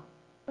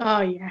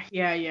 Oh,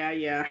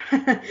 yeah.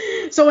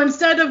 So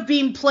instead of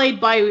being played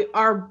by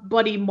our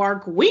buddy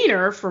Mark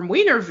Weiner from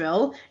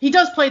Weinerville, he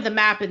does play the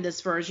map in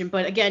this version,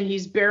 but again,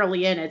 he's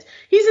barely in it.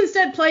 He's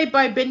instead played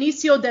by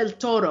Benicio del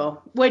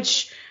Toro,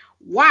 which,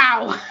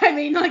 wow, I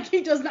mean,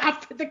 he does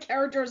not fit the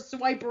character of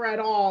Swiper at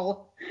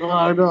all. Oh,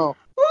 I know.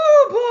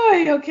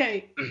 Oh, boy,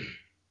 okay.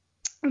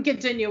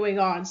 Continuing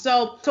on.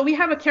 So we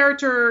have a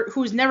character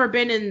who's never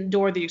been in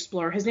Dora the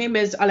Explorer. His name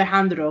is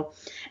Alejandro,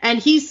 and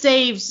he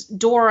saves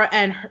Dora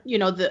and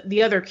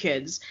the other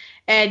kids,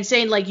 and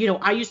saying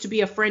I used to be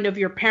a friend of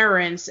your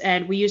parents,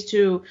 and we used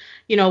to,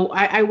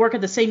 I work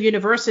at the same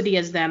university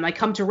as them. I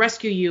come to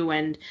rescue you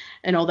and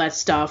all that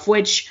stuff.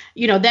 Which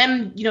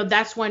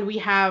that's when we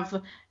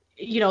have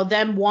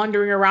them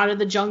wandering around in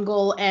the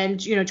jungle and,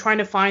 trying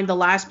to find the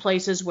last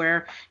places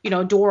where,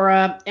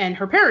 Dora and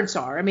her parents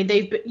are. I mean,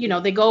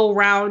 they go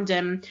around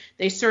and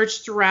they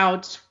search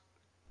throughout,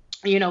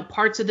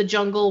 parts of the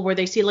jungle where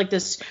they see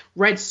this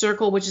red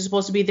circle, which is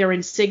supposed to be their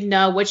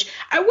insignia, which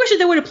I wish that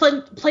they would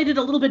have played it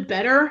a little bit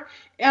better.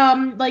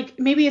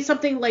 Maybe it's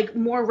something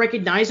more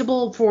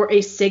recognizable for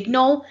a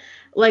signal.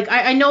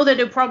 I know that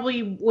it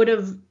probably would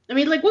have. I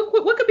mean, what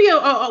could be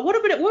what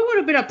would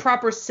have been a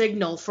proper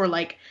signal for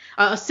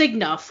a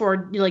signa for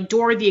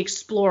Dora the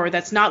Explorer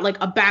that's not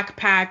a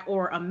backpack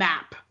or a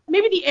map?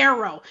 Maybe the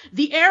arrow.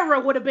 The arrow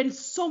would have been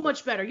so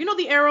much better.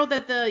 The arrow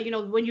that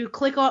when you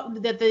click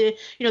on that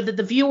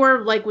the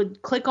viewer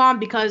would click on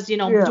because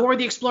Dora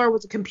the Explorer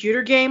was a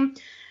computer game.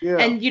 Yeah.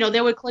 And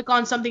they would click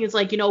on something. It's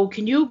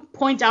can you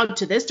point out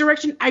to this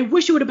direction? I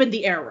wish it would have been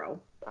the arrow.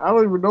 I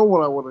don't even know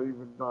what I would have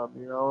even done.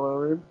 You know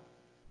what I mean?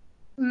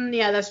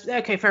 Yeah, that's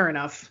okay. Fair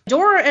enough.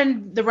 Dora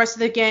and the rest of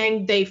the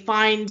gang, they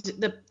find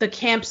the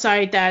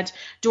campsite that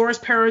Dora's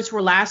parents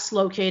were last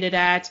located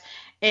at,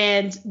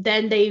 and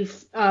then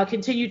they've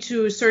continued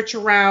to search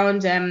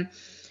around, and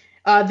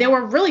they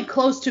were really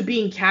close to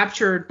being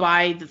captured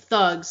by the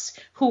thugs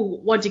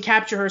who want to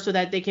capture her so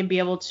that they can be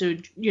able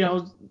to,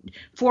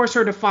 force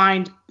her to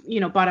find,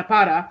 Para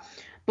Para.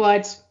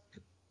 But,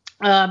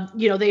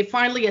 they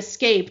finally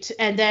escaped,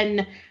 and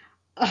then,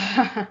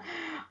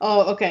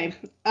 oh, okay.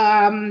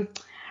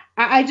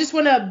 I just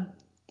want to,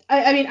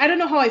 I mean, I don't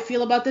know how I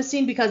feel about this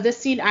scene, because this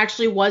scene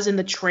actually was in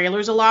the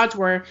trailers a lot,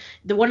 where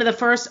one of the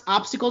first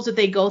obstacles that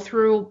they go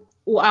through,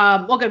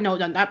 okay, no,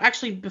 not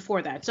actually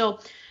before that. So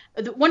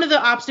one of the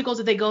obstacles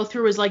that they go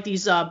through is like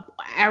these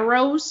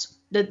arrows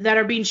that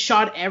are being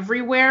shot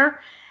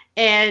everywhere,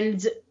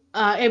 and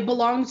it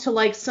belongs to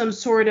like some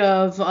sort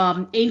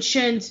of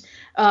ancient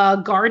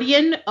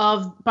guardian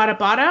of Para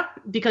Para,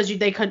 because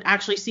they could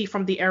actually see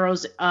from the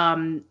arrows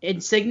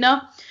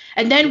insignia.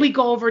 And then we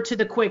go over to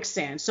the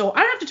quicksand. So I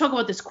don't have to talk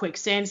about this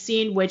quicksand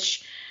scene,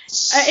 which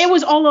it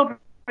was all over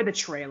the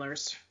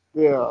trailers.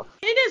 Yeah.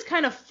 It is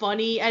kind of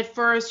funny at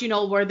first,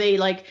 where they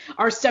like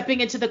are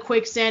stepping into the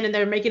quicksand and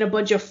they're making a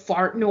bunch of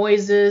fart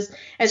noises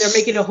and they're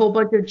making a whole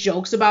bunch of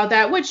jokes about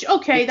that, which,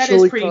 okay, that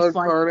is pretty funny. Chili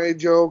con carne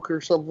joke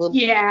or something.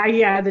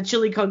 Yeah, the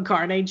chili con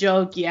carne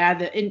joke. Yeah,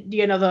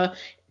 the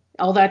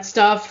all that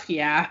stuff.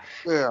 Yeah.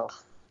 Yeah.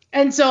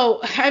 And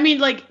so, I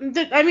mean,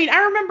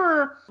 I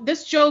remember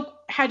this joke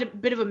had a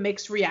bit of a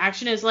mixed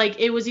reaction. As like,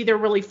 it was either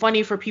really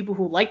funny for people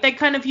who like that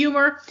kind of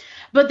humor,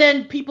 but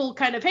then people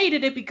kind of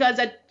hated it because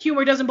that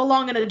humor doesn't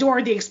belong in a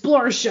Dora the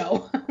Explorer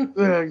show.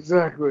 Yeah,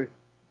 exactly.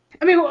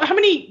 I mean, how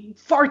many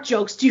fart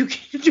jokes do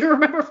you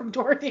remember from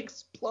Dora the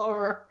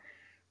Explorer?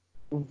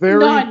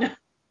 None.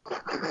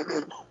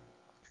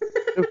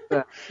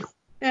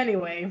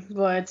 Anyway,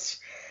 but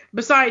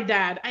beside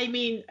that, I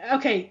mean,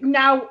 okay,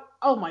 now,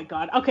 oh my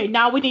God, okay,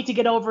 now we need to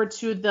get over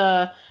to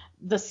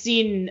the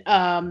scene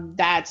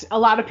that a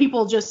lot of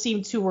people just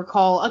seem to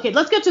recall. Okay,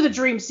 let's get to the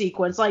dream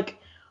sequence. Like,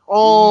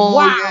 oh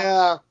wow.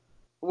 Yeah,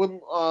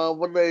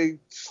 when they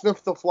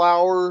sniff the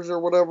flowers or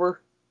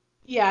whatever.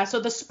 Yeah, so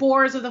the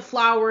spores of the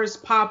flowers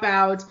pop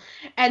out,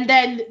 and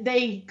then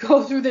they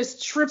go through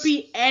this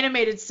trippy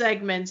animated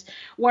segment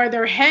where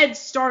their heads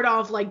start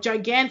off like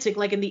gigantic,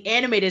 like in the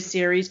animated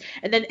series,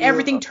 and then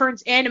everything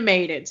turns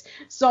animated.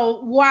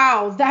 So,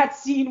 wow, that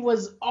scene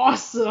was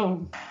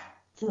awesome.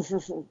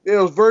 It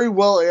was very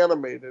well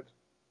animated.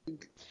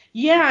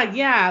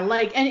 Yeah,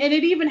 like, and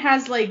it even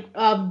has like,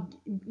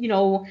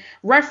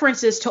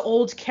 references to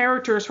old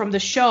characters from the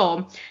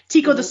show.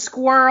 Tico the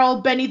squirrel,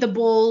 Benny the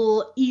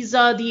bull,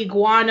 Isa the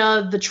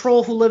iguana, the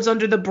troll who lives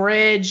under the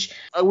bridge.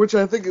 Which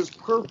I think is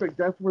perfect.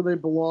 That's where they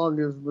belong,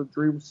 is the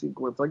dream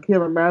sequence. I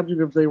can't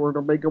imagine if they were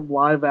to make them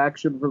live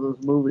action for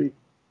this movie.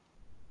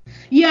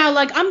 Yeah,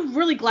 like, I'm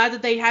really glad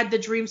that they had the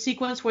dream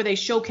sequence where they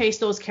showcase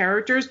those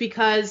characters,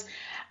 because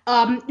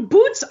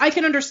Boots, I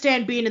can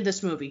understand being in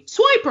this movie.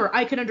 Swiper,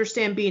 I can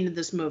understand being in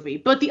this movie.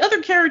 But the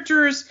other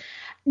characters,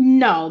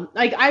 no.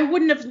 Like, I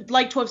wouldn't have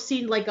liked to have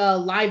seen, like, a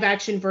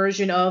live-action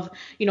version of,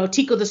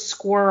 Tico the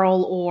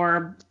squirrel,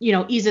 or,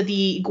 Isa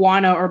the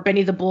iguana, or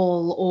Benny the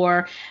bull,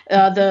 or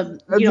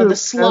the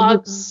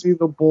slugs. See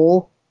the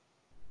bull?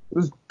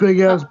 This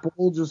big-ass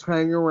bull just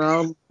hanging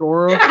around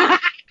Dora.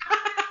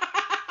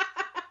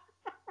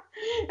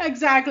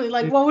 Exactly.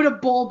 Like, what would a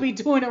bull be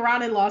doing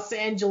around in Los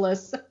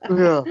Angeles?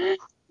 Yeah.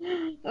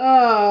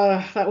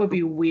 That would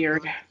be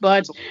weird.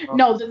 But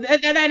no,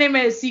 that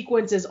animated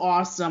sequence is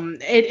awesome.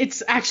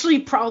 It's actually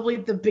probably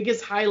the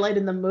biggest highlight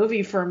in the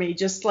movie for me.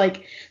 Just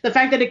like the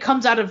fact that it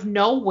comes out of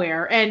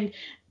nowhere, and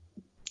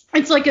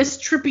it's like a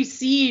trippy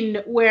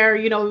scene where,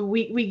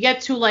 we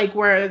get to like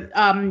where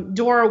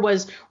Dora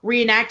was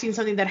reenacting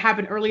something that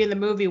happened early in the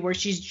movie, where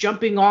she's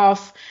jumping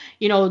off,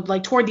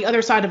 like toward the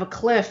other side of a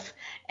cliff.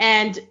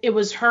 And it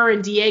was her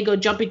and Diego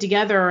jumping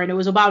together, and it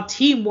was about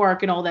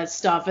teamwork and all that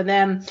stuff. And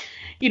then,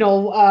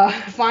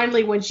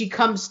 finally when she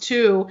comes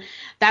to,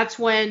 that's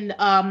when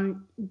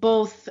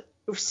both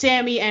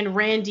Sammy and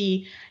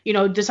Randy,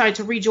 decide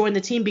to rejoin the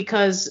team,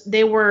 because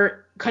they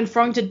were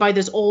confronted by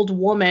this old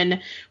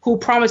woman who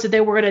promised that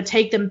they were going to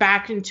take them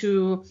back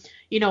into,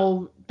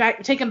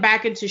 take them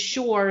back into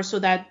shore, so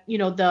that,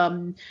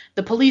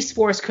 the police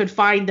force could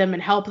find them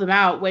and help them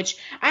out, which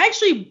I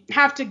actually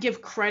have to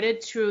give credit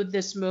to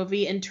this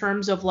movie in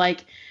terms of,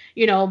 like,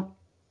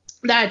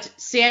 that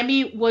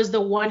Sammy was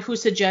the one who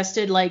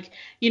suggested, like,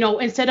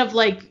 instead of,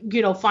 like,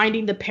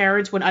 finding the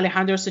parents when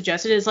Alejandro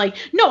suggested it, is like,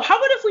 no, how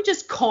about if we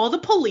just call the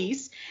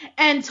police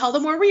and tell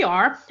them where we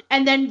are,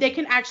 and then they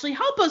can actually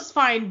help us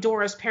find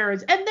Dora's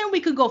parents, and then we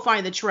could go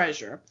find the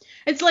treasure.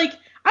 It's like,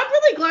 I'm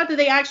really glad that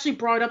they actually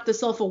brought up the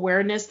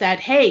self-awareness that,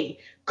 hey,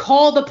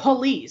 call the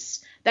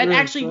police. That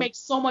actually makes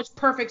so much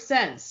perfect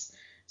sense.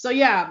 So,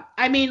 yeah,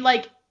 I mean,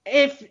 like,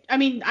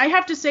 I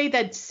have to say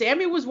that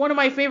Sammy was one of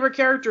my favorite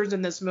characters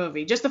in this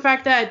movie. Just the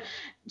fact that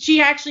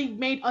she actually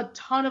made a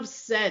ton of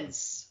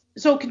sense.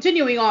 So,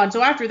 continuing on.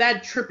 So, after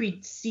that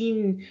trippy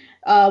scene,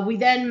 we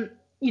then,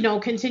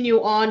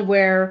 continue on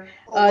where,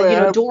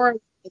 Dora...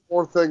 One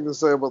more thing to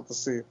say about the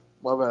scene.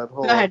 My bad.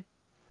 Hold on. Go ahead.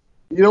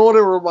 You know what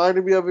it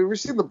reminded me of? Have you ever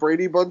seen the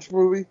Brady Bunch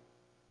movie?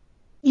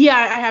 Yeah,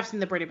 I have seen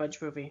the Brady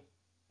Bunch movie.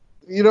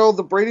 You know,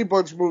 the Brady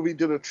Bunch movie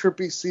did a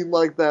trippy scene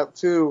like that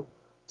too,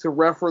 to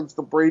reference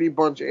the Brady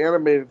Bunch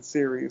animated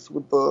series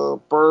with the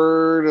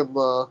bird and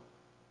I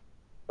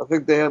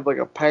think they had like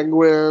a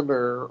penguin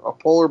or a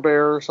polar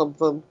bear or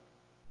something.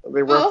 And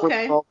they Oh, referenced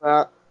okay. all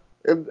that.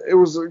 And it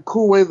was a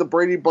cool way the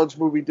Brady Bunch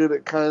movie did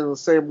it, kind of the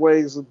same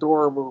way as the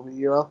Dora movie,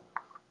 you know?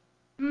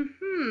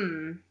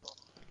 Hmm.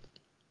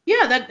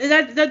 Yeah,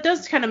 that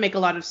does kind of make a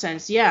lot of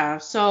sense. Yeah.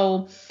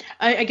 So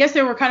I guess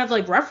they were kind of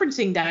like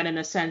referencing that in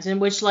a sense, in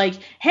which like,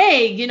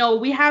 hey,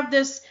 we have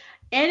this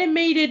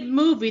animated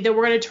movie that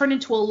we're going to turn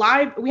into a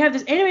live. We have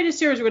this animated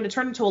series we're going to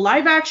turn into a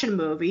live action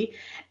movie,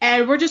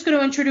 and we're just going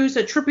to introduce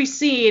a trippy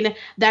scene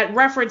that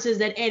references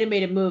that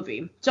animated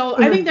movie. So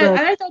I think that,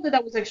 and I thought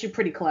that was actually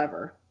pretty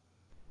clever.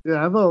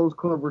 Yeah, I thought it was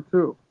clever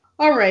too.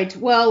 All right.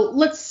 Well,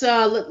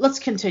 let's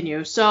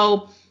continue.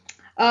 So.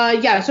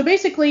 Yeah, so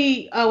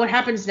basically, what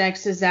happens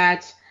next is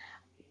that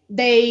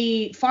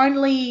they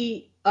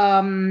finally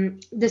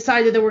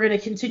decided that we're going to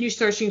continue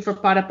searching for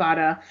Para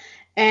Para,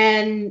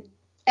 and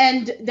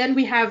then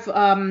we have what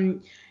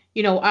was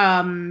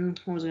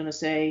I going to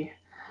say?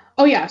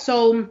 Oh yeah,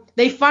 so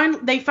they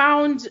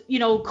found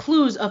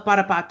clues of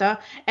Para Para,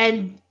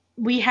 and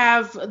we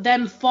have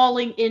them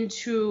falling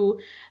into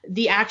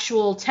the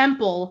actual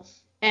temple.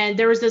 And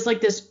there is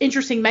this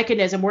interesting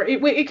mechanism where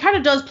it kind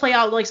of does play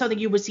out like something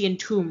you would see in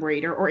Tomb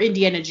Raider or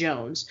Indiana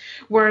Jones,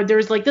 where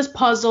there's like this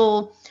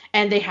puzzle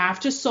and they have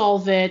to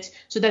solve it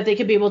so that they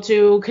can be able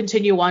to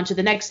continue on to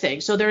the next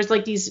thing. So there's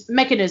like these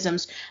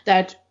mechanisms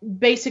that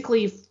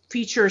basically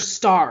feature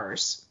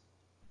stars.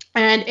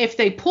 And if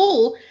they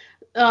pull,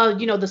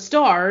 the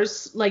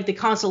stars, like the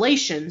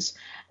constellations,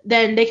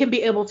 then they can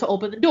be able to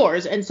open the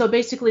doors. And so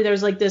basically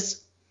there's like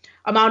this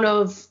amount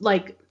of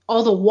like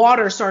all the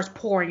water starts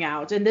pouring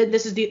out. And then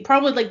this is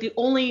probably like the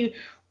only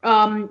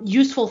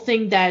useful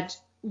thing that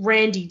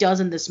Randy does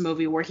in this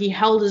movie, where he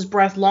held his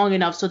breath long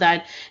enough so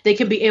that they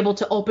can be able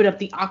to open up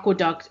the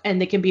aqueduct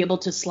and they can be able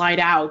to slide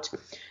out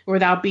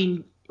without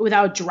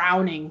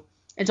drowning.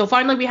 And so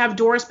finally we have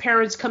Dora's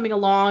parents coming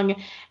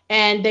along,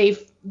 and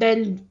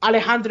then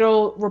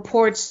Alejandro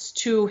reports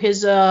to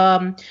his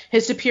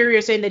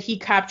superior saying that he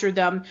captured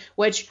them,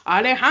 which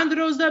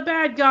Alejandro's the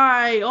bad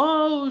guy.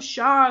 Oh,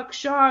 shock,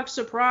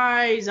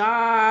 surprise.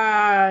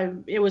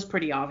 It was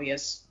pretty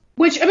obvious.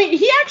 Which, I mean,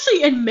 he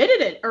actually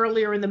admitted it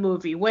earlier in the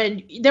movie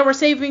when they were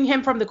saving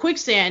him from the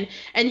quicksand,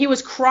 and he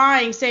was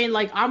crying, saying,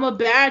 like, I'm a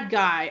bad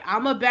guy.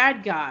 I'm a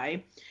bad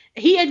guy.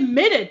 He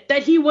admitted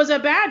that he was a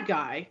bad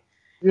guy.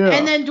 And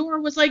Yeah. then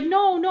Dora was like,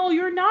 no,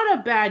 you're not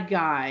a bad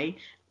guy.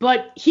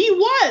 But he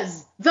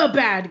was the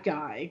bad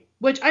guy,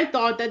 which I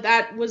thought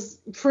that was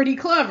pretty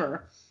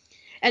clever.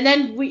 And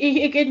then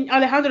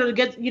Alejandro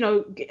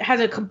has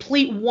a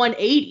complete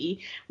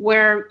 180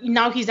 where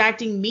now he's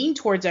acting mean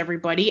towards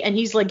everybody, and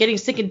he's like getting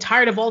sick and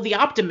tired of all the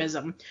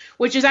optimism,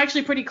 which is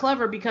actually pretty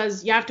clever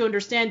because you have to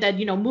understand that,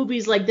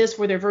 movies like this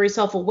where they're very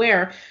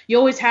self-aware, you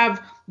always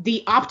have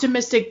the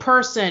optimistic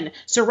person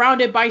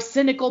surrounded by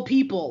cynical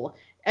people.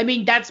 I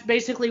mean, that's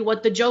basically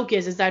what the joke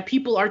is that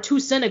people are too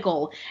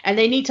cynical and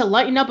they need to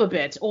lighten up a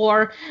bit,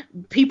 or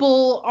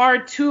people are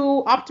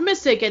too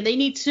optimistic and they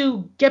need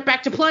to get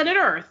back to planet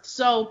Earth.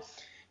 So,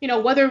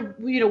 whether,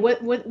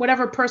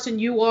 whatever person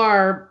you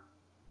are,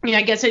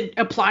 I guess it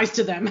applies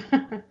to them.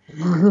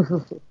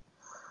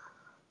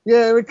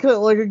 Yeah, and it kind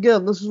of, like,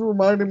 again, this is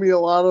reminding me a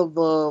lot of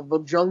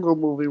the Jungle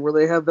movie where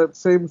they had that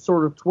same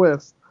sort of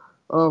twist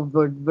of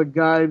the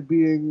guy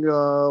being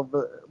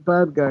the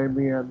bad guy in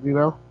the end, you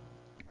know?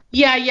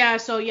 Yeah.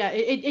 So yeah,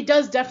 it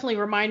does definitely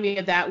remind me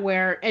of that,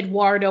 where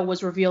Eduardo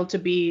was revealed to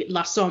be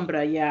La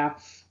Sombra. Yeah.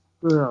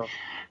 Yeah.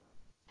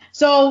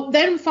 So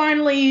then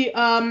finally,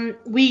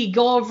 we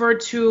go over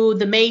to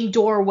the main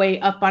doorway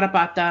of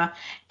Parapata,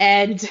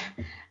 and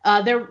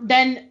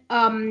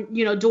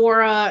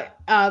Dora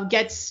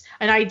gets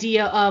an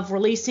idea of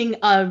releasing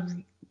a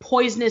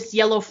poisonous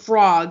yellow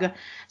frog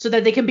so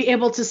that they can be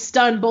able to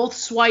stun both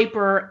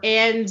Swiper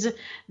and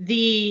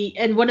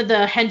one of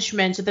the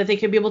henchmen, so that they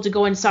can be able to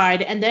go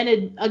inside. And then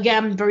it,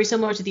 again, very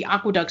similar to the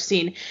aqueduct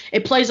scene,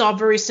 it plays off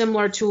very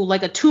similar to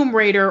like a Tomb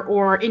Raider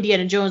or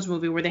Indiana Jones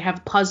movie where they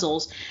have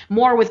puzzles,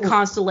 more with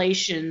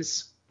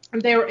constellations.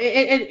 They were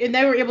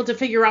able to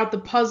figure out the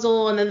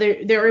puzzle, and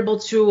then they're able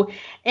to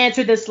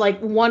answer this like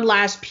one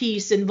last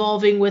piece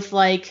involving with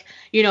like,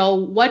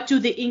 what do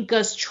the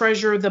Incas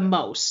treasure the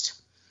most?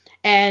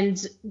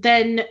 And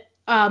then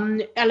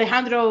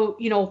Alejandro,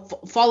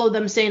 followed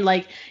them, saying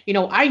like,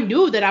 I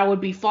knew that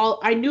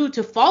I knew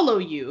to follow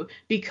you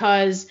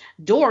because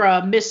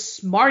Dora, Miss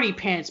Smarty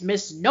Pants,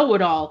 Miss Know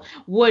It All,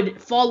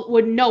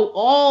 would know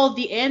all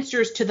the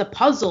answers to the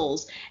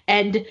puzzles,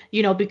 and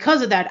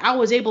because of that, I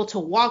was able to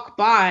walk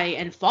by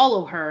and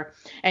follow her,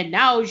 and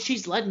now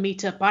she's led me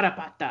to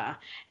Parapata.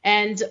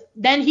 And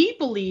then he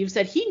believes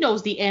that he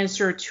knows the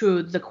answer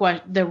to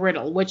the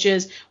riddle, which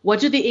is, what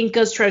do the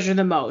Incas treasure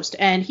the most?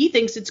 And he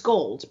thinks it's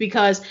gold,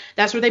 because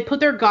that's where they put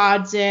their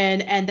gods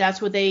in, and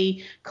that's what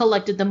they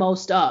collected the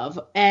most of.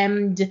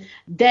 And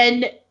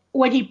then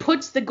when he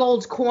puts the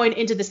gold coin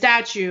into the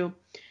statue,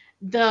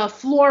 the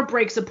floor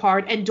breaks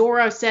apart and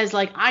Dora says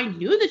like, I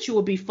knew that you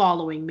would be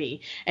following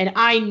me and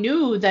I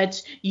knew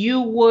that you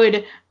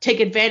would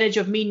take advantage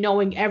of me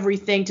knowing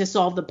everything to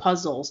solve the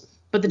puzzles.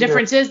 But the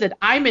difference is that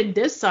I'm in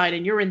this side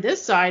and you're in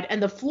this side,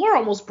 and the floor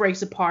almost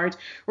breaks apart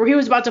where he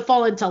was about to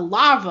fall into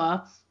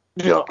lava.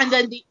 Yeah. And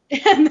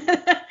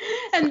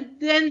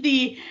then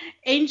the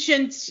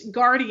ancient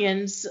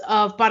guardians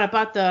of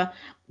Parapata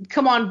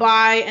come on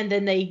by, and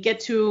then they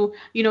get to,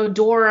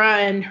 Dora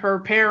and her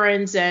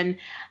parents, and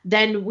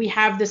then we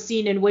have the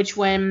scene in which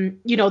when,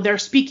 they're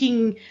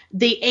speaking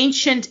the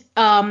ancient,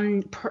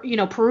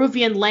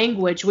 Peruvian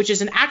language, which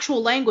is an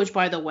actual language,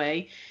 by the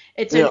way.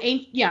 It's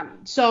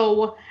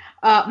So,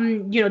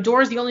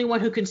 Dora's the only one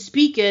who can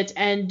speak it,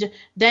 and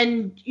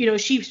then,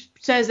 she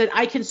says that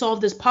I can solve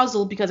this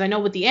puzzle because I know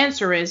what the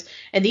answer is,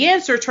 and the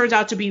answer turns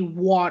out to be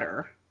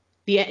water.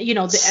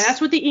 That's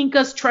what the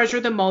Incas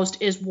treasure the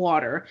most is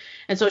water.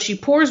 And so she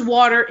pours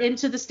water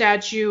into the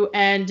statue,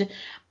 and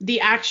the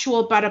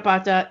actual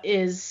Parapata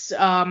is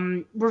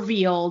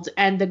revealed,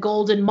 and the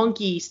golden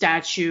monkey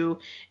statue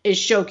is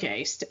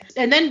showcased.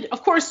 And then,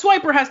 of course,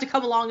 Swiper has to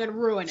come along and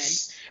ruin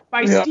it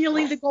by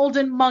stealing the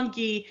golden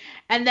monkey,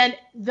 and then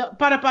the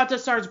Parapata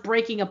starts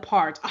breaking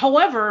apart.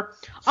 However,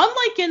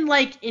 unlike in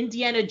like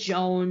Indiana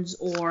Jones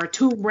or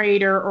Tomb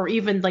Raider or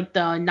even like the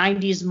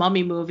 90s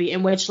Mummy movie,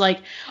 in which like,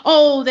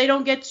 oh, they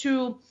don't get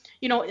to,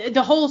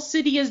 the whole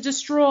city is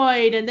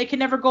destroyed and they can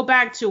never go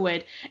back to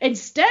it.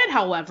 Instead,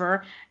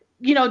 however,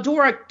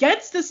 Dora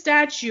gets the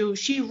statue.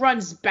 She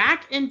runs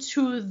back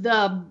into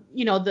the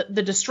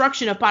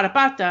destruction of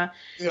Parapata.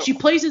 Yep. She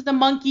places the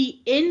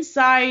monkey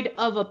inside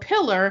of a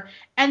pillar,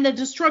 and the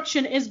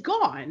destruction is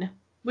gone.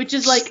 Which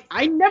is like,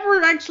 I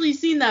never actually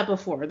seen that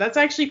before. That's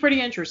actually pretty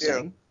interesting.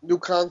 Yeah, new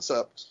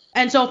concept.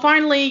 And so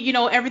finally,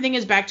 everything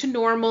is back to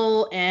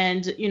normal,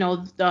 and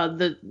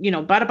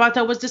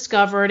Parapata was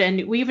discovered,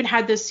 and we even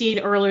had this scene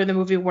earlier in the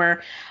movie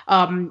where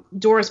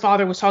Dora's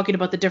father was talking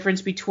about the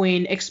difference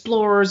between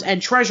explorers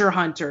and treasure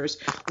hunters,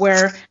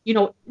 where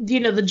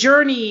the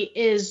journey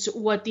is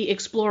what the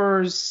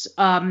explorer's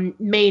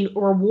main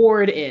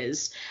reward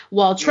is,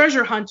 while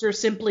treasure hunters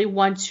simply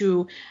want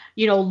to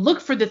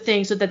look for the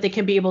thing so that they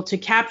can be able to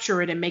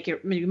capture it and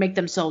make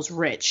themselves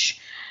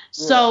rich.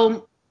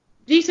 So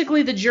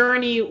basically the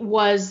journey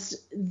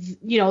was,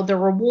 the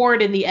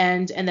reward in the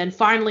end. And then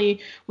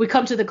finally we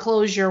come to the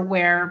closure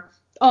where,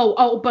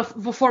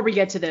 but before we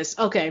get to this,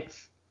 okay.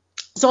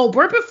 So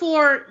right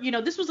before,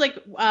 this was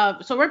like,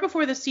 right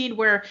before the scene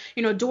where,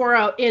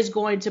 Dora is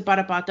going to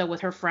Parapata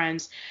with her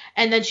friends,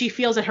 and then she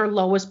feels at her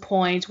lowest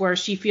point where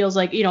she feels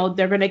like,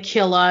 they're going to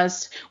kill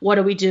us. What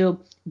do we do?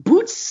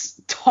 Boots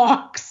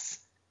talks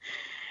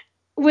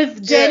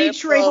with Danny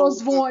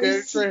Trejo's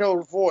voice. Danny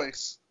Trejo's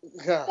voice.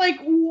 Yeah. Like,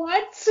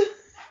 what?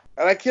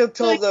 And I can't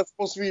tell if that's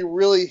supposed to be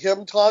really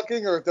him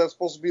talking or if that's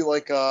supposed to be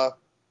like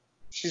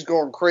she's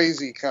going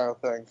crazy kind of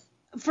thing.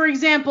 For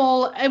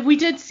example, we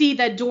did see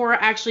that Dora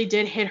actually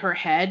did hit her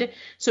head,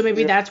 so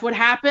maybe that's what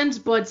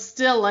happened. But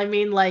still, I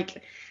mean,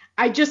 like,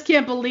 I just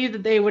can't believe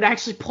that they would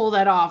actually pull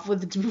that off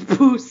with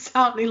Boots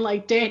sounding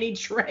like Danny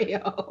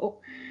Trejo.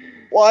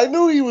 Well, I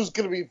knew he was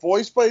going to be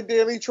voiced by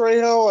Danny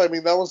Trejo. I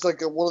mean, that was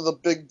like one of the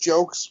big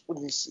jokes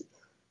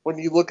when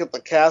you look at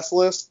the cast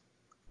list.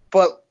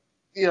 But,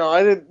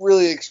 I didn't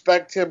really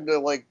expect him to,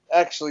 like,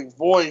 actually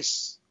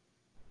voice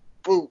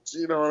Boots,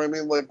 you know what I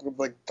mean? Like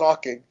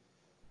talking.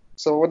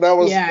 So when that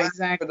was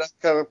exactly. That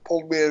kind of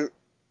pulled me,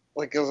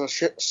 like, as a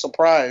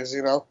surprise,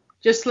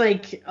 Just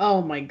like,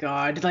 oh my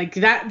God. Like,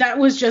 that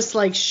was just,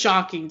 like,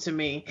 shocking to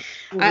me.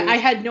 Mm-hmm. I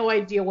had no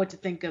idea what to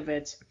think of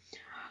it.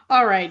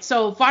 All right,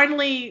 so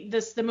finally,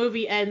 the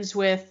movie ends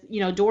with,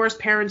 Dora's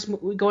parents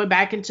going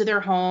back into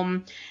their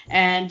home,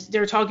 and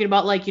they're talking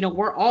about, like,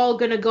 we're all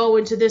going to go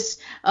into this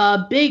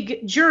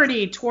big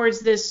journey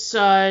towards this,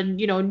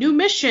 new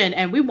mission,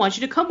 and we want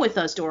you to come with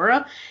us,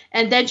 Dora.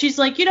 And then she's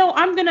like,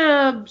 I'm going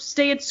to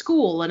stay at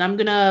school, and I'm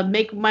going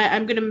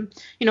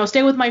to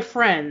stay with my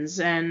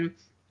friends, and,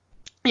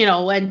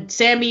 and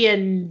Sammy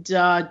and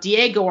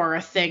Diego are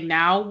a thing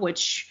now,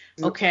 which,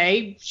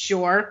 okay,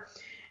 sure.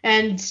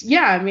 And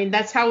yeah, I mean,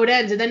 that's how it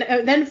ends. And then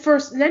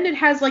it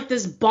has like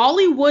this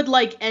Bollywood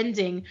like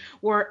ending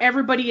where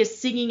everybody is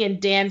singing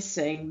and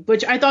dancing,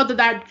 which I thought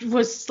that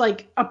was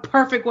like a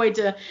perfect way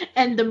to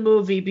end the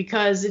movie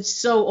because it's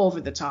so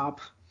over the top.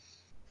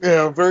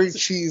 Yeah, very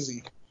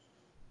cheesy.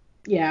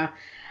 Yeah.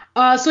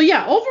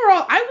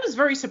 Overall, I was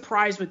very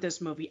surprised with this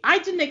movie. I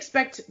didn't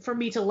expect for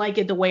me to like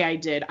it the way I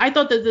did. I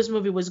thought that this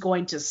movie was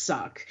going to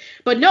suck.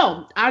 But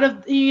no, out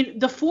of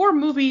the 4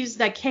 movies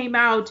that came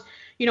out,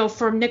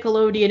 from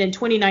Nickelodeon in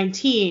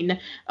 2019,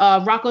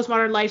 Rocko's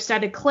Modern Life,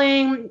 Static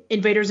Cling,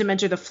 Invaders and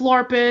Enter the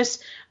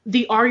Florpus,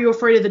 the Are You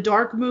Afraid of the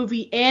Dark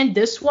movie, and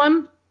this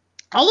one,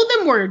 all of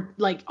them were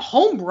like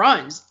home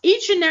runs.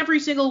 Each and every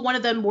single one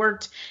of them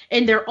worked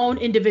in their own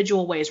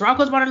individual ways.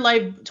 Rocko's Modern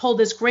Life told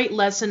this great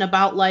lesson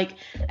about like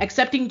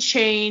accepting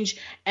change.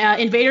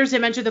 Invaders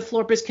Have Entered the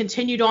Florpus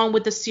continued on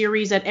with the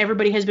series that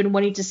everybody has been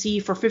wanting to see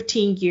for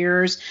 15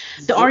 years.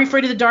 The Are You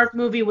Afraid of the Dark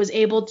movie was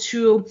able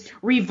to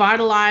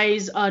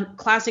revitalize a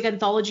classic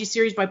anthology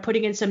series by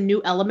putting in some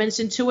new elements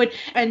into it.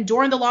 And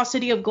Dora and the Lost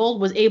City of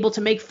Gold was able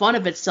to make fun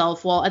of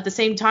itself while at the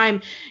same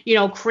time,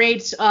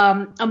 create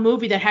a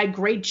movie that had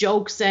great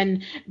jokes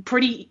and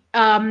pretty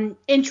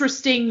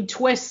interesting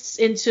twists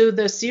into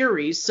the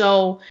series.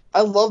 So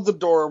I love the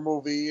Dora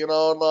movie, and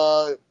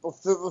the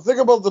thing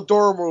about the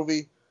Dora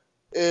movie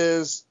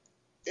is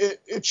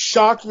it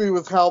shocked me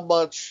with how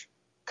much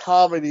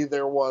comedy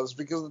there was,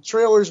 because the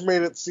trailers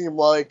made it seem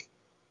like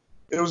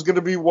it was going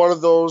to be one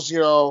of those,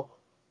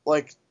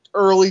 like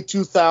early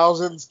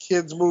 2000s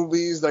kids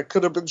movies that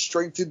could have been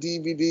straight to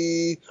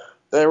DVD,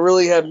 that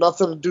really had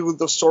nothing to do with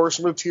the source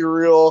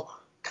material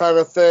kind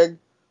of thing.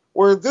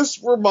 Where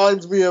this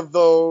reminds me of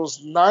those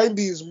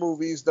 90s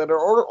movies that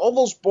are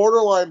almost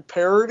borderline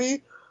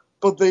parody,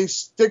 but they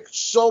stick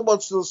so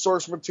much to the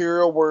source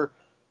material where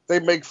they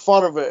make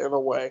fun of it in a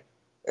way.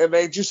 And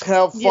they just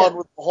have fun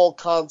with the whole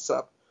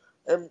concept.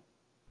 And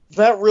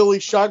that really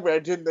shocked me. I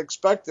didn't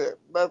expect it.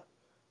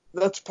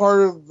 That's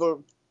part of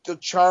the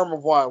charm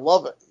of why I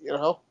love it,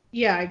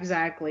 Yeah,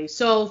 exactly.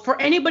 So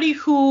for anybody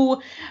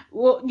who,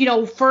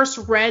 first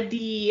read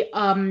the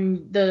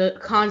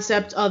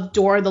concept of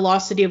Dora, the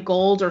Lost City of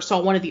Gold, or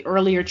saw one of the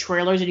earlier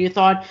trailers and you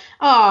thought,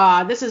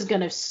 this is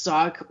gonna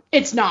suck.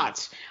 It's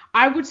not.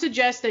 I would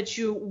suggest that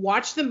you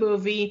watch the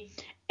movie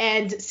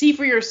and see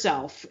for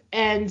yourself,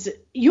 and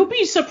you'll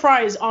be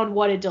surprised on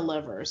what it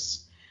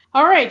delivers.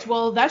 All right,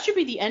 well, that should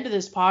be the end of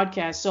this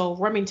podcast. So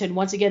Remington,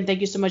 once again,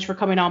 thank you so much for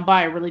coming on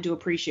by. I really do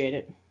appreciate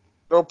it.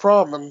 No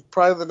problem. And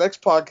probably the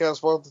next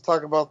podcast we'll have to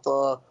talk about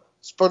the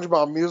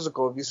SpongeBob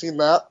musical. Have you seen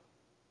that?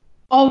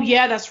 Oh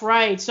yeah, that's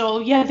right. So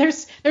yeah,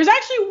 there's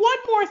actually one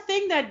more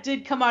thing that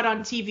did come out on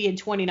TV in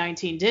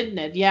 2019, didn't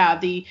it? Yeah,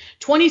 the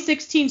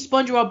 2016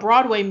 SpongeBob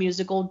Broadway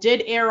musical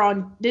did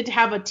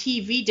have a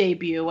TV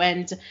debut,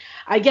 and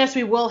I guess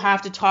we will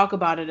have to talk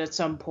about it at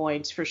some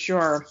point for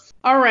sure.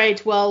 All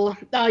right, well,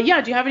 do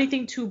you have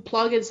anything to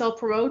plug and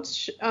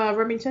self-promote,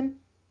 Remington?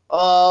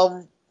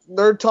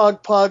 Nerd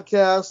Talk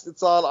Podcast.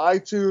 It's on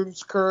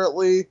iTunes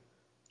currently.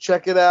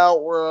 Check it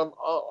out. We're on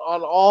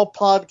all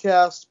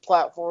podcast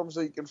platforms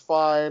that you can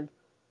find.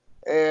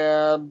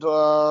 And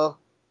follow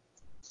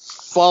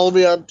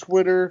me on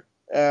Twitter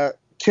at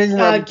King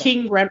Rem.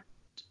 King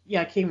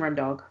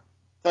Remdog.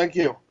 Thank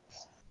you.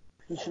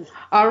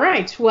 All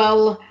right.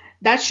 Well,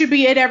 that should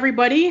be it,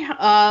 everybody.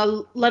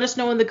 Let us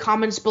know in the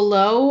comments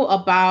below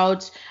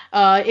about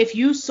if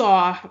you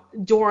saw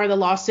Dora the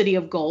Lost City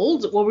of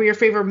Gold. What were your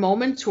favorite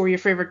moments? Who were your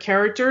favorite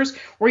characters?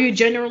 Were you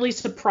generally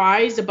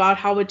surprised about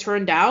how it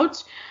turned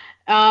out?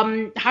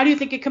 How do you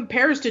think it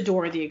compares to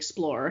Dora the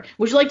Explorer?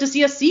 Would you like to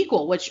see a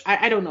sequel? Which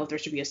I don't know if there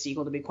should be a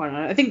sequel, to be quite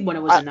honest. I think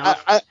one was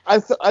enough.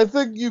 I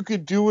think you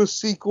could do a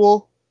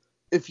sequel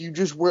if you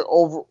just went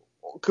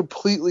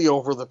completely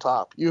over the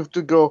top. You have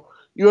to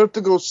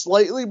go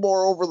slightly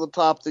more over the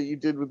top than you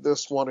did with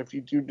this one if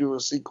you do a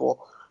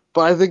sequel.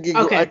 But I think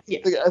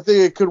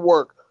it could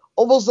work.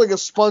 Almost like a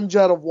sponge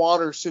out of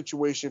water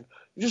situation.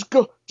 Just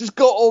go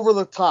over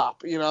the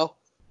top,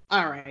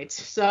 All right.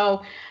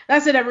 So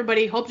that's it,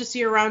 everybody. Hope to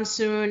see you around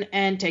soon,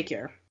 and take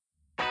care.